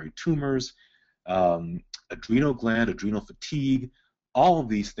 pituitary tumors, adrenal gland, adrenal fatigue. All of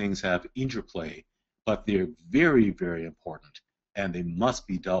these things have interplay, but they're very, very important, and they must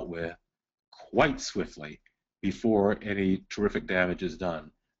be dealt with quite swiftly before any terrific damage is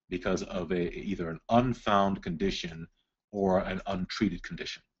done because of either an unfound condition or an untreated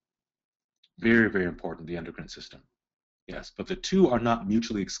condition. Very, very important, the endocrine system. Yes, but the two are not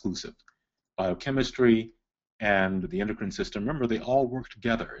mutually exclusive. Biochemistry and the endocrine system, remember, they all work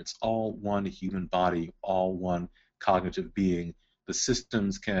together. It's all one human body, all one cognitive being. The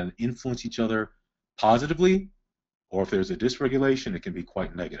systems can influence each other positively, or if there's a dysregulation, it can be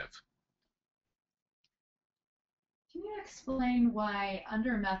quite negative. Can you explain why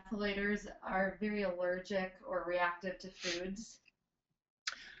undermethylators are very allergic or reactive to foods?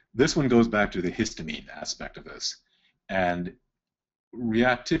 This one goes back to the histamine aspect of this. And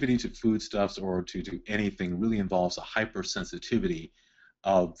reactivity to foodstuffs or to anything really involves a hypersensitivity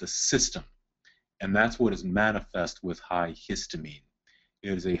of the system. And that's what is manifest with high histamine.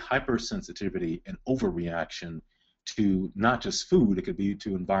 It is a hypersensitivity and overreaction to not just food, it could be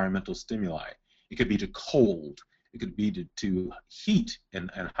to environmental stimuli. It could be to cold. It could be to heat and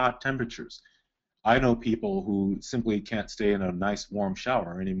hot temperatures. I know people who simply can't stay in a nice warm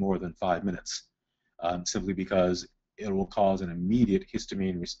shower any more than 5 minutes, simply because it will cause an immediate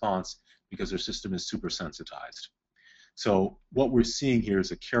histamine response because their system is super sensitized. So what we're seeing here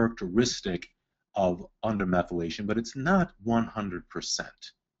is a characteristic of undermethylation, but it's not 100%.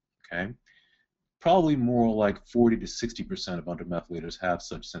 Okay? probably more like 40 to 60% of undermethylators have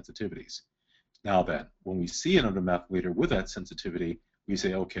such sensitivities. Now then, when we see an undermethylator with that sensitivity, we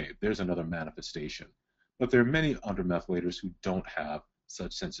say, okay, there's another manifestation. But there are many undermethylators who don't have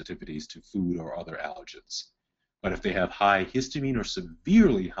such sensitivities to food or other allergens. But if they have high histamine or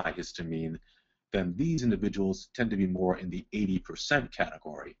severely high histamine, then these individuals tend to be more in the 80%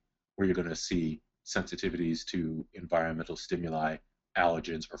 category, where you're going to see sensitivities to environmental stimuli,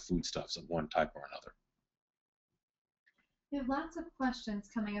 allergens, or foodstuffs of one type or another. We have lots of questions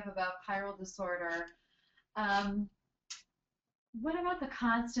coming up about pyrrole disorder. What about the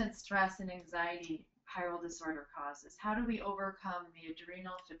constant stress and anxiety pyrrole disorder causes? How do we overcome the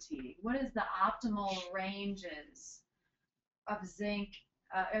adrenal fatigue? What is the optimal ranges of zinc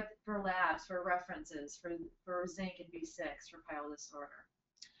for labs, for references, for zinc and B6 for pyrrole disorder?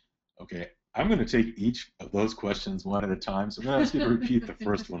 Okay, I'm going to take each of those questions one at a time, so I'm going to ask you to repeat the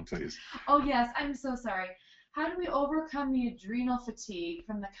first one, please. Oh, yes, I'm so sorry. How do we overcome the adrenal fatigue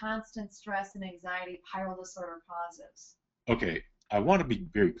from the constant stress and anxiety pyrrole disorder causes? Okay, I want to be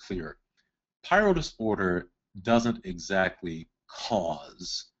very clear. Pyrrole disorder doesn't exactly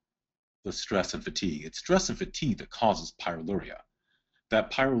cause the stress and fatigue. It's stress and fatigue that causes pyroluria.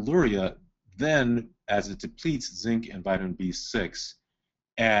 That pyroluria then, as it depletes zinc and vitamin B6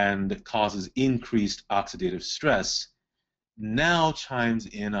 and causes increased oxidative stress, now chimes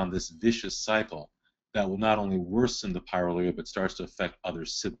in on this vicious cycle that will not only worsen the pyroluria but starts to affect other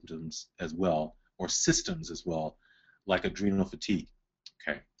symptoms as well, or systems as well, like adrenal fatigue.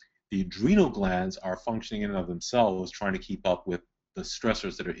 Okay. The adrenal glands are functioning in and of themselves, trying to keep up with the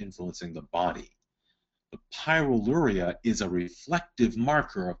stressors that are influencing the body. The pyroluria is a reflective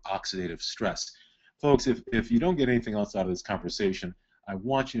marker of oxidative stress. Folks, if you don't get anything else out of this conversation, I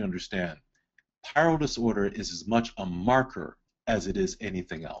want you to understand pyrrole disorder is as much a marker as it is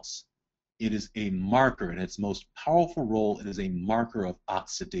anything else. It is a marker, and its most powerful role, it is a marker of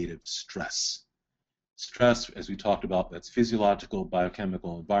oxidative stress. Stress, as we talked about, that's physiological,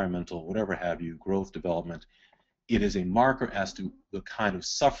 biochemical, environmental, whatever have you, growth, development. It is a marker as to the kind of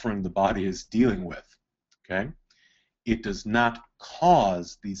suffering the body is dealing with. Okay? It does not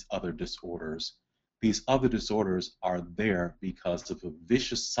cause these other disorders. These other disorders are there because of a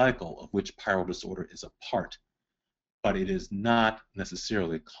vicious cycle of which pyrrole disorder is a part, but it is not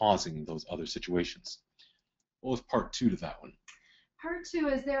necessarily causing those other situations. What was part two to that one? Part two,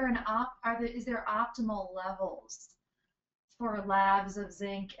 is there optimal levels for labs of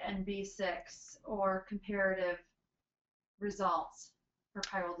zinc and B6 or comparative results for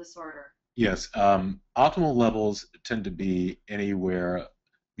pyrrole disorder? Yes, optimal levels tend to be anywhere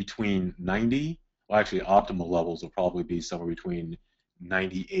between 90, well actually optimal levels will probably be somewhere between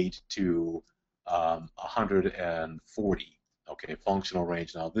 98 to 140, okay, functional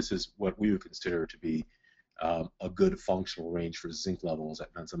range. Now this is what we would consider to be a good functional range for zinc levels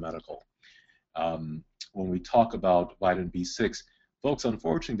at Mensah Medical. When we talk about vitamin B6, folks,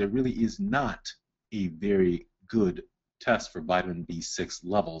 unfortunately, there really is not a very good test for vitamin B6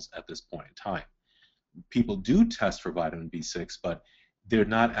 levels at this point in time. People do test for vitamin B6, but they're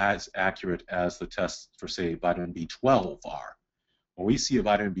not as accurate as the tests for, say, vitamin B12 are. When we see a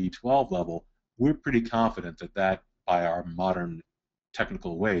vitamin B12 level, we're pretty confident that that, by our modern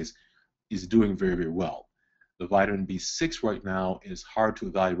technical ways, is doing very, very well. The vitamin B6 right now is hard to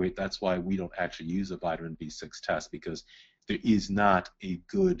evaluate. That's why we don't actually use a vitamin B6 test, because there is not a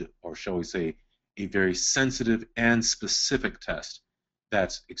good, or shall we say, a very sensitive and specific test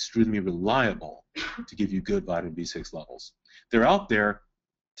that's extremely reliable to give you good vitamin B6 levels. They're out there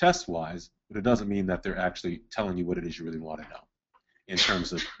test-wise, but it doesn't mean that they're actually telling you what it is you really want to know in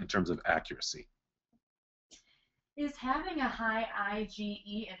terms of accuracy. Is having a high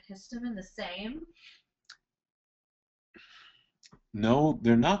IgE and histamine the same? No,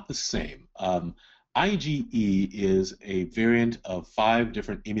 they're not the same. IgE is a variant of 5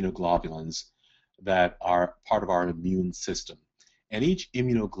 different immunoglobulins that are part of our immune system. And each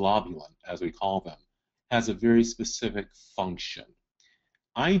immunoglobulin, as we call them, has a very specific function.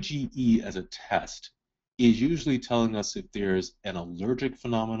 IgE as a test is usually telling us if there's an allergic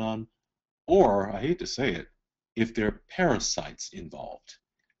phenomenon, or, I hate to say it, if there are parasites involved.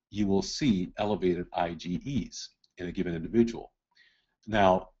 You will see elevated IgEs in a given individual.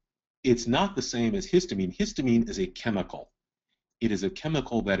 Now, it's not the same as histamine. Histamine is a chemical. It is a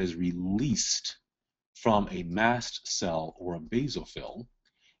chemical that is released from a mast cell or a basophil,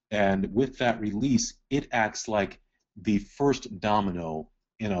 and with that release, it acts like the first domino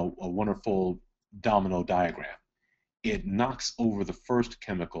in a wonderful domino diagram. It knocks over the first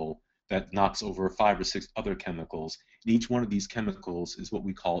chemical that knocks over 5 or 6 other chemicals. And each one of these chemicals is what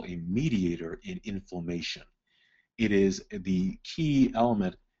we call a mediator in inflammation. It is the key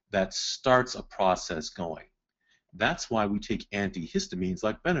element that starts a process going. That's why we take antihistamines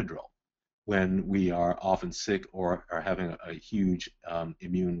like Benadryl when we are often sick or are having a huge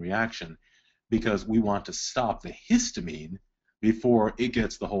immune reaction, because we want to stop the histamine before it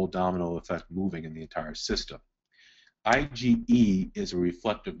gets the whole domino effect moving in the entire system. IgE is a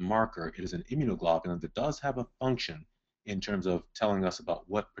reflective marker. It is an immunoglobulin that does have a function in terms of telling us about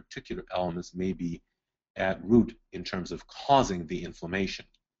what particular elements may be at root in terms of causing the inflammation.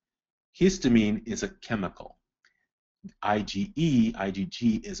 Histamine is a chemical.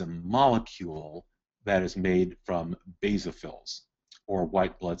 IgG is a molecule that is made from basophils, or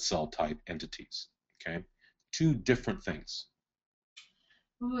white blood cell type entities. Okay, two different things.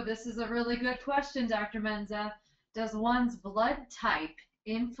 Ooh, this is a really good question, Dr. Mensah. Does one's blood type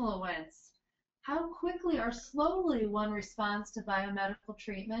influence how quickly or slowly one responds to biomedical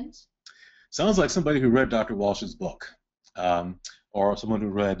treatment? Sounds like somebody who read Dr. Walsh's book, or someone who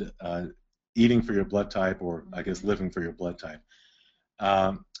read Eating for Your Blood Type, or I guess Living for Your Blood Type.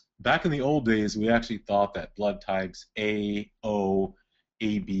 Back in the old days, we actually thought that blood types A, O,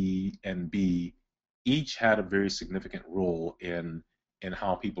 AB, and B each had a very significant role in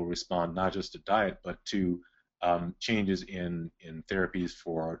how people respond, not just to diet, but to changes in therapies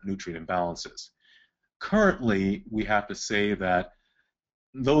for nutrient imbalances. Currently, we have to say that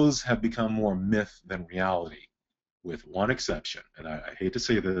those have become more myth than reality, with one exception, and I hate to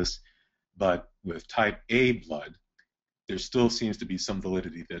say this, but with type A blood, there still seems to be some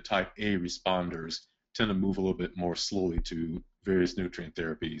validity that type A responders tend to move a little bit more slowly to various nutrient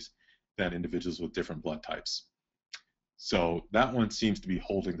therapies than individuals with different blood types. So that one seems to be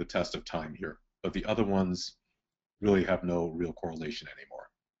holding the test of time here, but the other ones really have no real correlation anymore.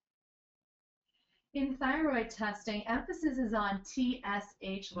 In thyroid testing, emphasis is on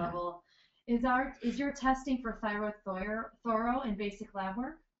TSH level. Is your testing for thyroid thorough in basic lab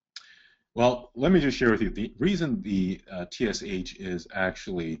work? Well, let me just share with you, the reason the TSH is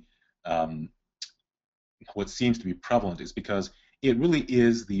actually what seems to be prevalent is because it really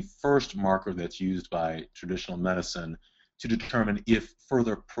is the first marker that's used by traditional medicine to determine if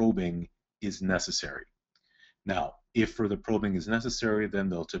further probing is necessary. Now, if further probing is necessary, then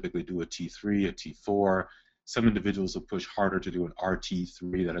they'll typically do a T3, a T4. Some individuals will push harder to do an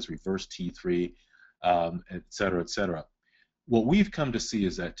RT3, that is reverse T3, et cetera, et cetera. What we've come to see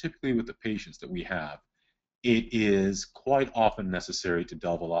is that typically with the patients that we have, it is quite often necessary to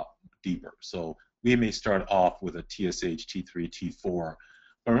delve a lot deeper. So we may start off with a TSH, T3, T4.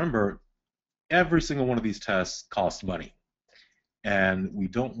 But remember, every single one of these tests costs money. And we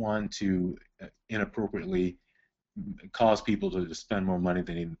don't want to inappropriately cause people to spend more money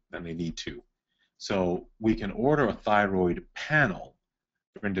than they need to. So we can order a thyroid panel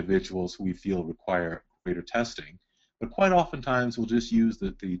for individuals who we feel require greater testing, but quite oftentimes we'll just use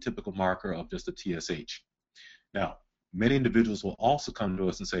the typical marker of just a TSH. Now, many individuals will also come to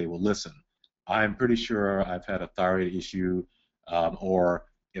us and say, well, listen, I'm pretty sure I've had a thyroid issue, or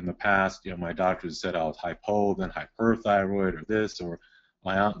in the past, my doctor said I was hypo, then hyperthyroid, or this, or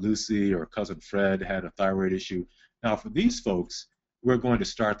my Aunt Lucy or cousin Fred had a thyroid issue. Now, for these folks, we're going to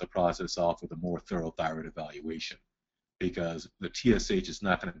start the process off with a more thorough thyroid evaluation, because the TSH is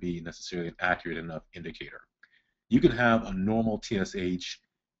not going to be necessarily an accurate enough indicator. You can have a normal TSH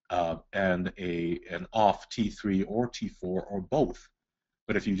and an off T3 or T4 or both.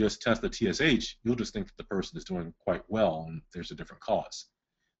 But if you just test the TSH, you'll just think that the person is doing quite well and there's a different cause.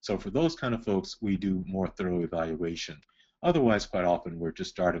 So for those kind of folks, we do more thorough evaluation. Otherwise, quite often, we're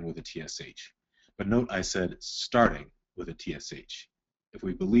just starting with a TSH. But note I said starting with a TSH. If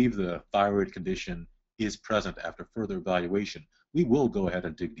we believe the thyroid condition is present after further evaluation, we will go ahead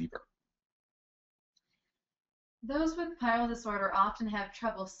and dig deeper. Those with pyrrole disorder often have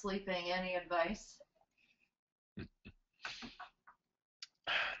trouble sleeping. Any advice?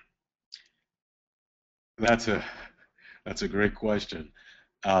 That's a great question,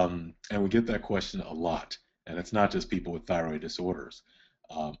 and we get that question a lot. And it's not just people with thyroid disorders.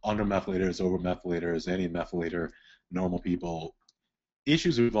 Undermethylators, overmethylators, any methylator, normal people.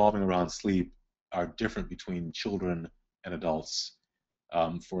 Issues revolving around sleep are different between children and adults.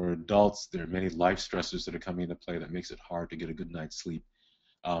 For adults, there are many life stressors that are coming into play that makes it hard to get a good night's sleep.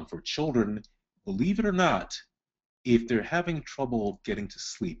 For children, believe it or not, if they're having trouble getting to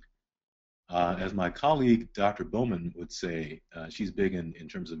sleep, as my colleague Dr. Bowman would say, she's big in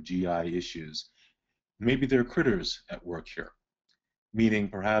terms of GI issues, maybe there are critters at work here, meaning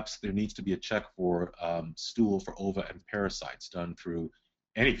perhaps there needs to be a check for stool for ova and parasites done through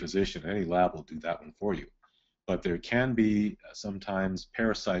Any physician, any lab will do that one for you. But there can be sometimes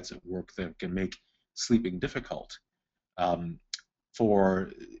parasites at work that can make sleeping difficult. Um,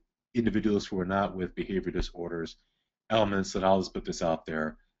 for individuals who are not with behavior disorders, elements that I'll just put this out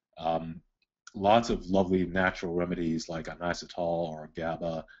there. Um, Lots of lovely natural remedies like inositol or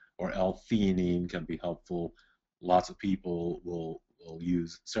GABA or L-theanine can be helpful. Lots of people will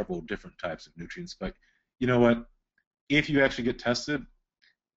use several different types of nutrients, but you know what? If you actually get tested,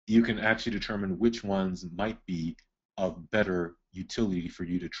 you can actually determine which ones might be of better utility for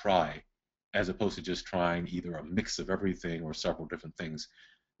you to try, as opposed to just trying either a mix of everything or several different things.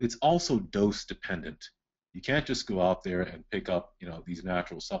 It's also dose dependent. You can't just go out there and pick up, these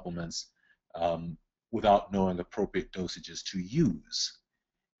natural supplements um, without knowing appropriate dosages to use.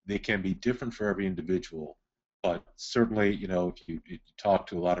 They can be different for every individual, but certainly, if you talk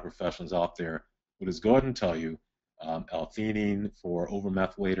to a lot of professionals out there, what is go ahead and tell you, L-theanine for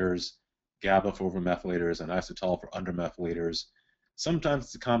overmethylators, GABA for overmethylators, and inositol for undermethylators. Sometimes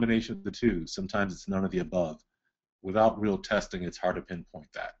it's a combination of the two. Sometimes it's none of the above. Without real testing, it's hard to pinpoint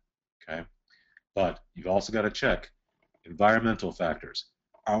that. Okay, but you've also got to check environmental factors.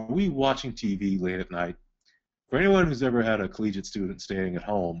 Are we watching TV late at night? For anyone who's ever had a collegiate student staying at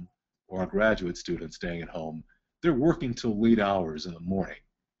home or a graduate student staying at home, they're working till late hours in the morning,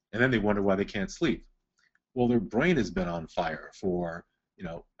 and then they wonder why they can't sleep. Well, their brain has been on fire for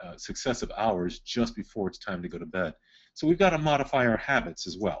successive hours just before it's time to go to bed. So we've got to modify our habits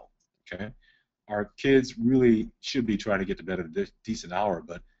as well. Okay, our kids really should be trying to get to bed at a decent hour,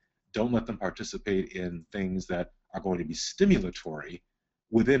 but don't let them participate in things that are going to be stimulatory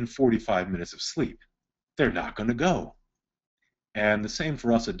within 45 minutes of sleep. They're not going to go. And the same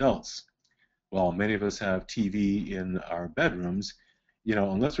for us adults. While many of us have TV in our bedrooms,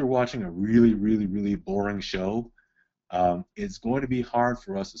 unless we're watching a really, really, really boring show, it's going to be hard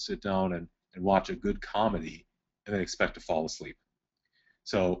for us to sit down and watch a good comedy and then expect to fall asleep.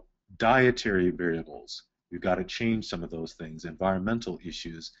 So dietary variables, we've got to change some of those things. Environmental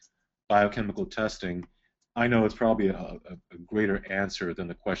issues, biochemical testing. I know it's probably a greater answer than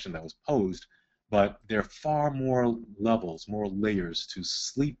the question that was posed, but there are far more levels, more layers to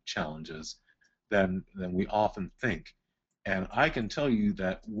sleep challenges than we often think. And I can tell you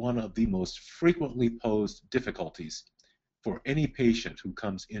that one of the most frequently posed difficulties for any patient who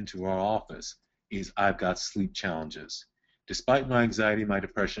comes into our office is I've got sleep challenges. Despite my anxiety, my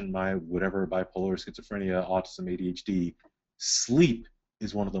depression, my whatever, bipolar, schizophrenia, autism, ADHD, sleep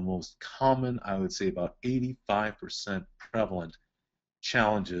is one of the most common, I would say about 85% prevalent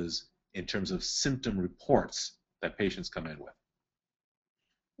challenges in terms of symptom reports that patients come in with.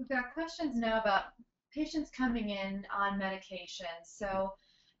 We've got questions now about patients coming in on medication. So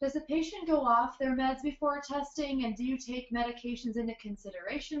does a patient go off their meds before testing, and do you take medications into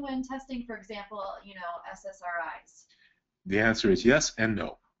consideration when testing, for example, SSRIs? The answer is yes and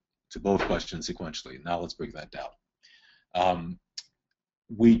no to both questions sequentially. Now let's break that down.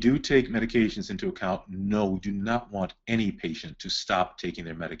 We do take medications into account. No, we do not want any patient to stop taking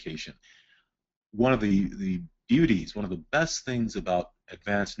their medication. One of the beauties, one of the best things about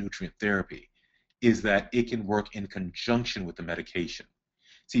advanced nutrient therapy is that it can work in conjunction with the medication.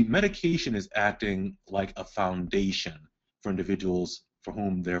 See, medication is acting like a foundation for individuals for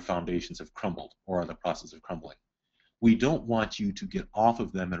whom their foundations have crumbled or are in the process of crumbling. We don't want you to get off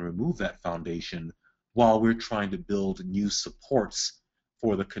of them and remove that foundation while we're trying to build new supports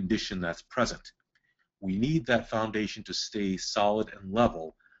for the condition that's present. We need that foundation to stay solid and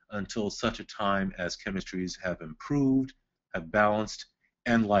level until such a time as chemistries have improved, have balanced,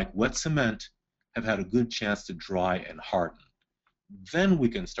 and like wet cement, have had a good chance to dry and harden. Then we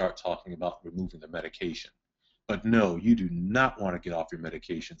can start talking about removing the medication. But no, you do not want to get off your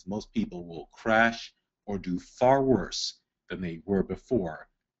medications. Most people will crash or do far worse than they were before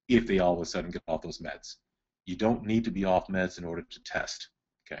if they all of a sudden get off those meds. You don't need to be off meds in order to test.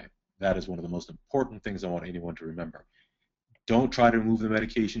 Okay, that is one of the most important things I want anyone to remember. Don't try to remove the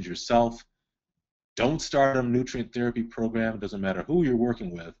medications yourself. Don't start a nutrient therapy program, it doesn't matter who you're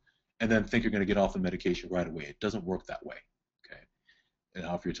working with, and then think you're going to get off the medication right away. It doesn't work that way. Okay.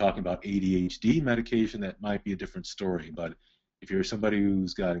 Now, if you're talking about ADHD medication, that might be a different story. But if you're somebody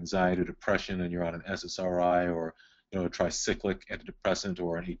who's got anxiety or depression and you're on an SSRI or a tricyclic antidepressant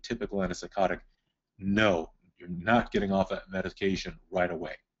or an atypical antipsychotic, no, you're not getting off that medication right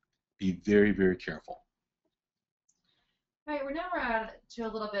away. Be very, very careful. All right, we're on to a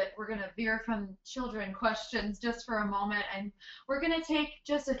little bit, we're going to veer from children questions just for a moment, and we're going to take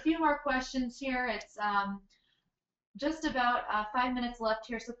just a few more questions here. It's just about 5 minutes left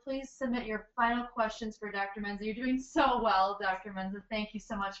here, so please submit your final questions for Dr. Mensah. You're doing so well, Dr. Mensah. Thank you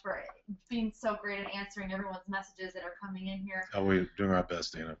so much for being so great at answering everyone's messages that are coming in here. Oh, we're doing our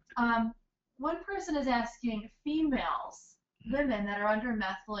best, Dana. One person is asking females, women that are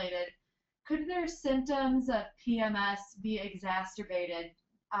undermethylated, could their symptoms of PMS be exacerbated,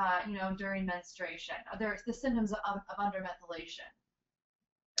 during menstruation? There's the symptoms of undermethylation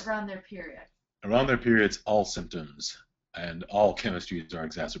around their period. Around their periods, all symptoms and all chemistries are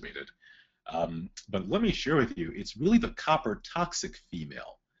exacerbated. But let me share with you, it's really the copper toxic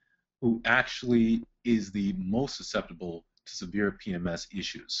female who actually is the most susceptible to severe PMS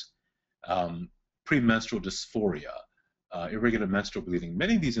issues. Premenstrual dysphoria, irregular menstrual bleeding.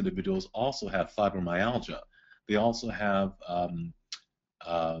 Many of these individuals also have fibromyalgia. They also have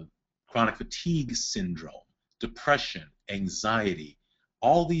chronic fatigue syndrome, depression, anxiety.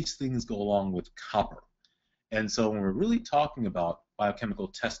 All these things go along with copper. And so when we're really talking about biochemical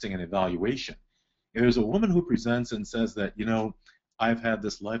testing and evaluation, if there's a woman who presents and says that, I've had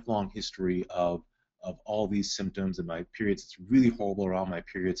this lifelong history of all these symptoms in my periods, it's really horrible around my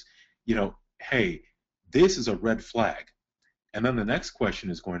periods, hey, this is a red flag. And then the next question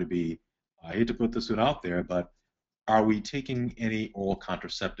is going to be, I hate to put this one out there, but are we taking any oral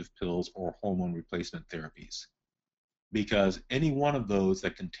contraceptive pills or hormone replacement therapies? Because any one of those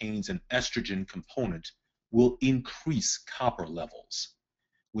that contains an estrogen component will increase copper levels.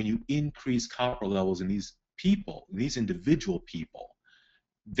 When you increase copper levels in these people, these individual people,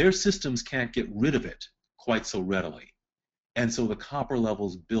 their systems can't get rid of it quite so readily. And so the copper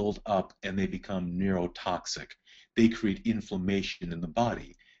levels build up and they become neurotoxic. They create inflammation in the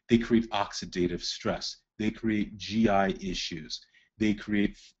body. They create oxidative stress. They create GI issues. They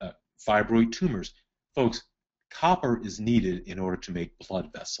create fibroid tumors. Folks, copper is needed in order to make blood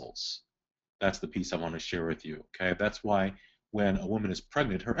vessels. That's the piece I want to share with you. Okay, that's why when a woman is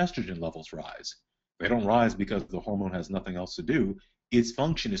pregnant, her estrogen levels rise. They don't rise because the hormone has nothing else to do. Its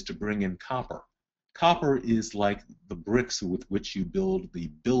function is to bring in copper. Copper is like the bricks with which you build the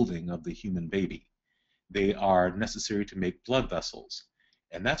building of the human baby. They are necessary to make blood vessels.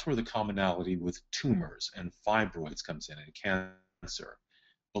 And that's where the commonality with tumors and fibroids comes in, and cancer.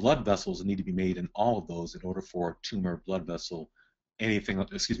 Blood vessels need to be made in all of those in order for a tumor, blood vessel, a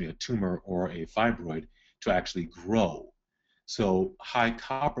tumor or a fibroid to actually grow. So high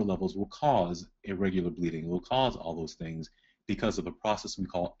copper levels will cause irregular bleeding, will cause all those things because of the process we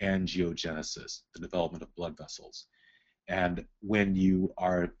call angiogenesis, the development of blood vessels. And when you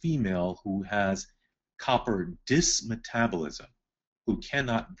are a female who has copper dysmetabolism, who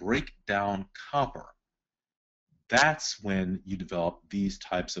cannot break down copper, that's when you develop these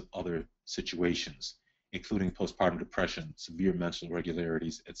types of other situations, including postpartum depression, severe menstrual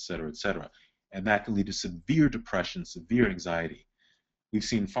irregularities, et cetera, and that can lead to severe depression, severe anxiety. We've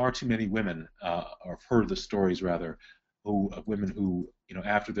seen far too many women, or heard the stories rather, of women who,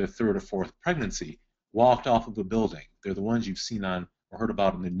 after their third or fourth pregnancy, walked off of a building. They're the ones you've seen on or heard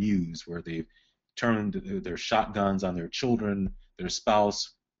about in the news, where they've turned their shotguns on their children, their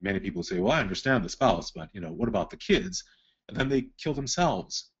spouse. Many people say, well, I understand the spouse, but what about the kids? And then they kill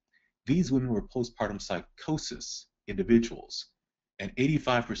themselves. These women were postpartum psychosis individuals, and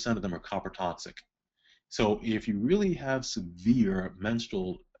 85% of them are copper toxic. So if you really have severe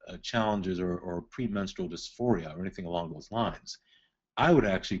menstrual challenges or premenstrual dysphoria or anything along those lines, I would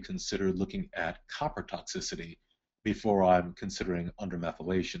actually consider looking at copper toxicity before I'm considering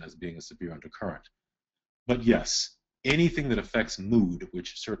undermethylation as being a severe undercurrent. But yes, anything that affects mood,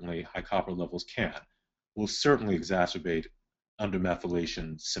 which certainly high copper levels can, will certainly exacerbate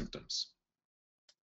undermethylation symptoms.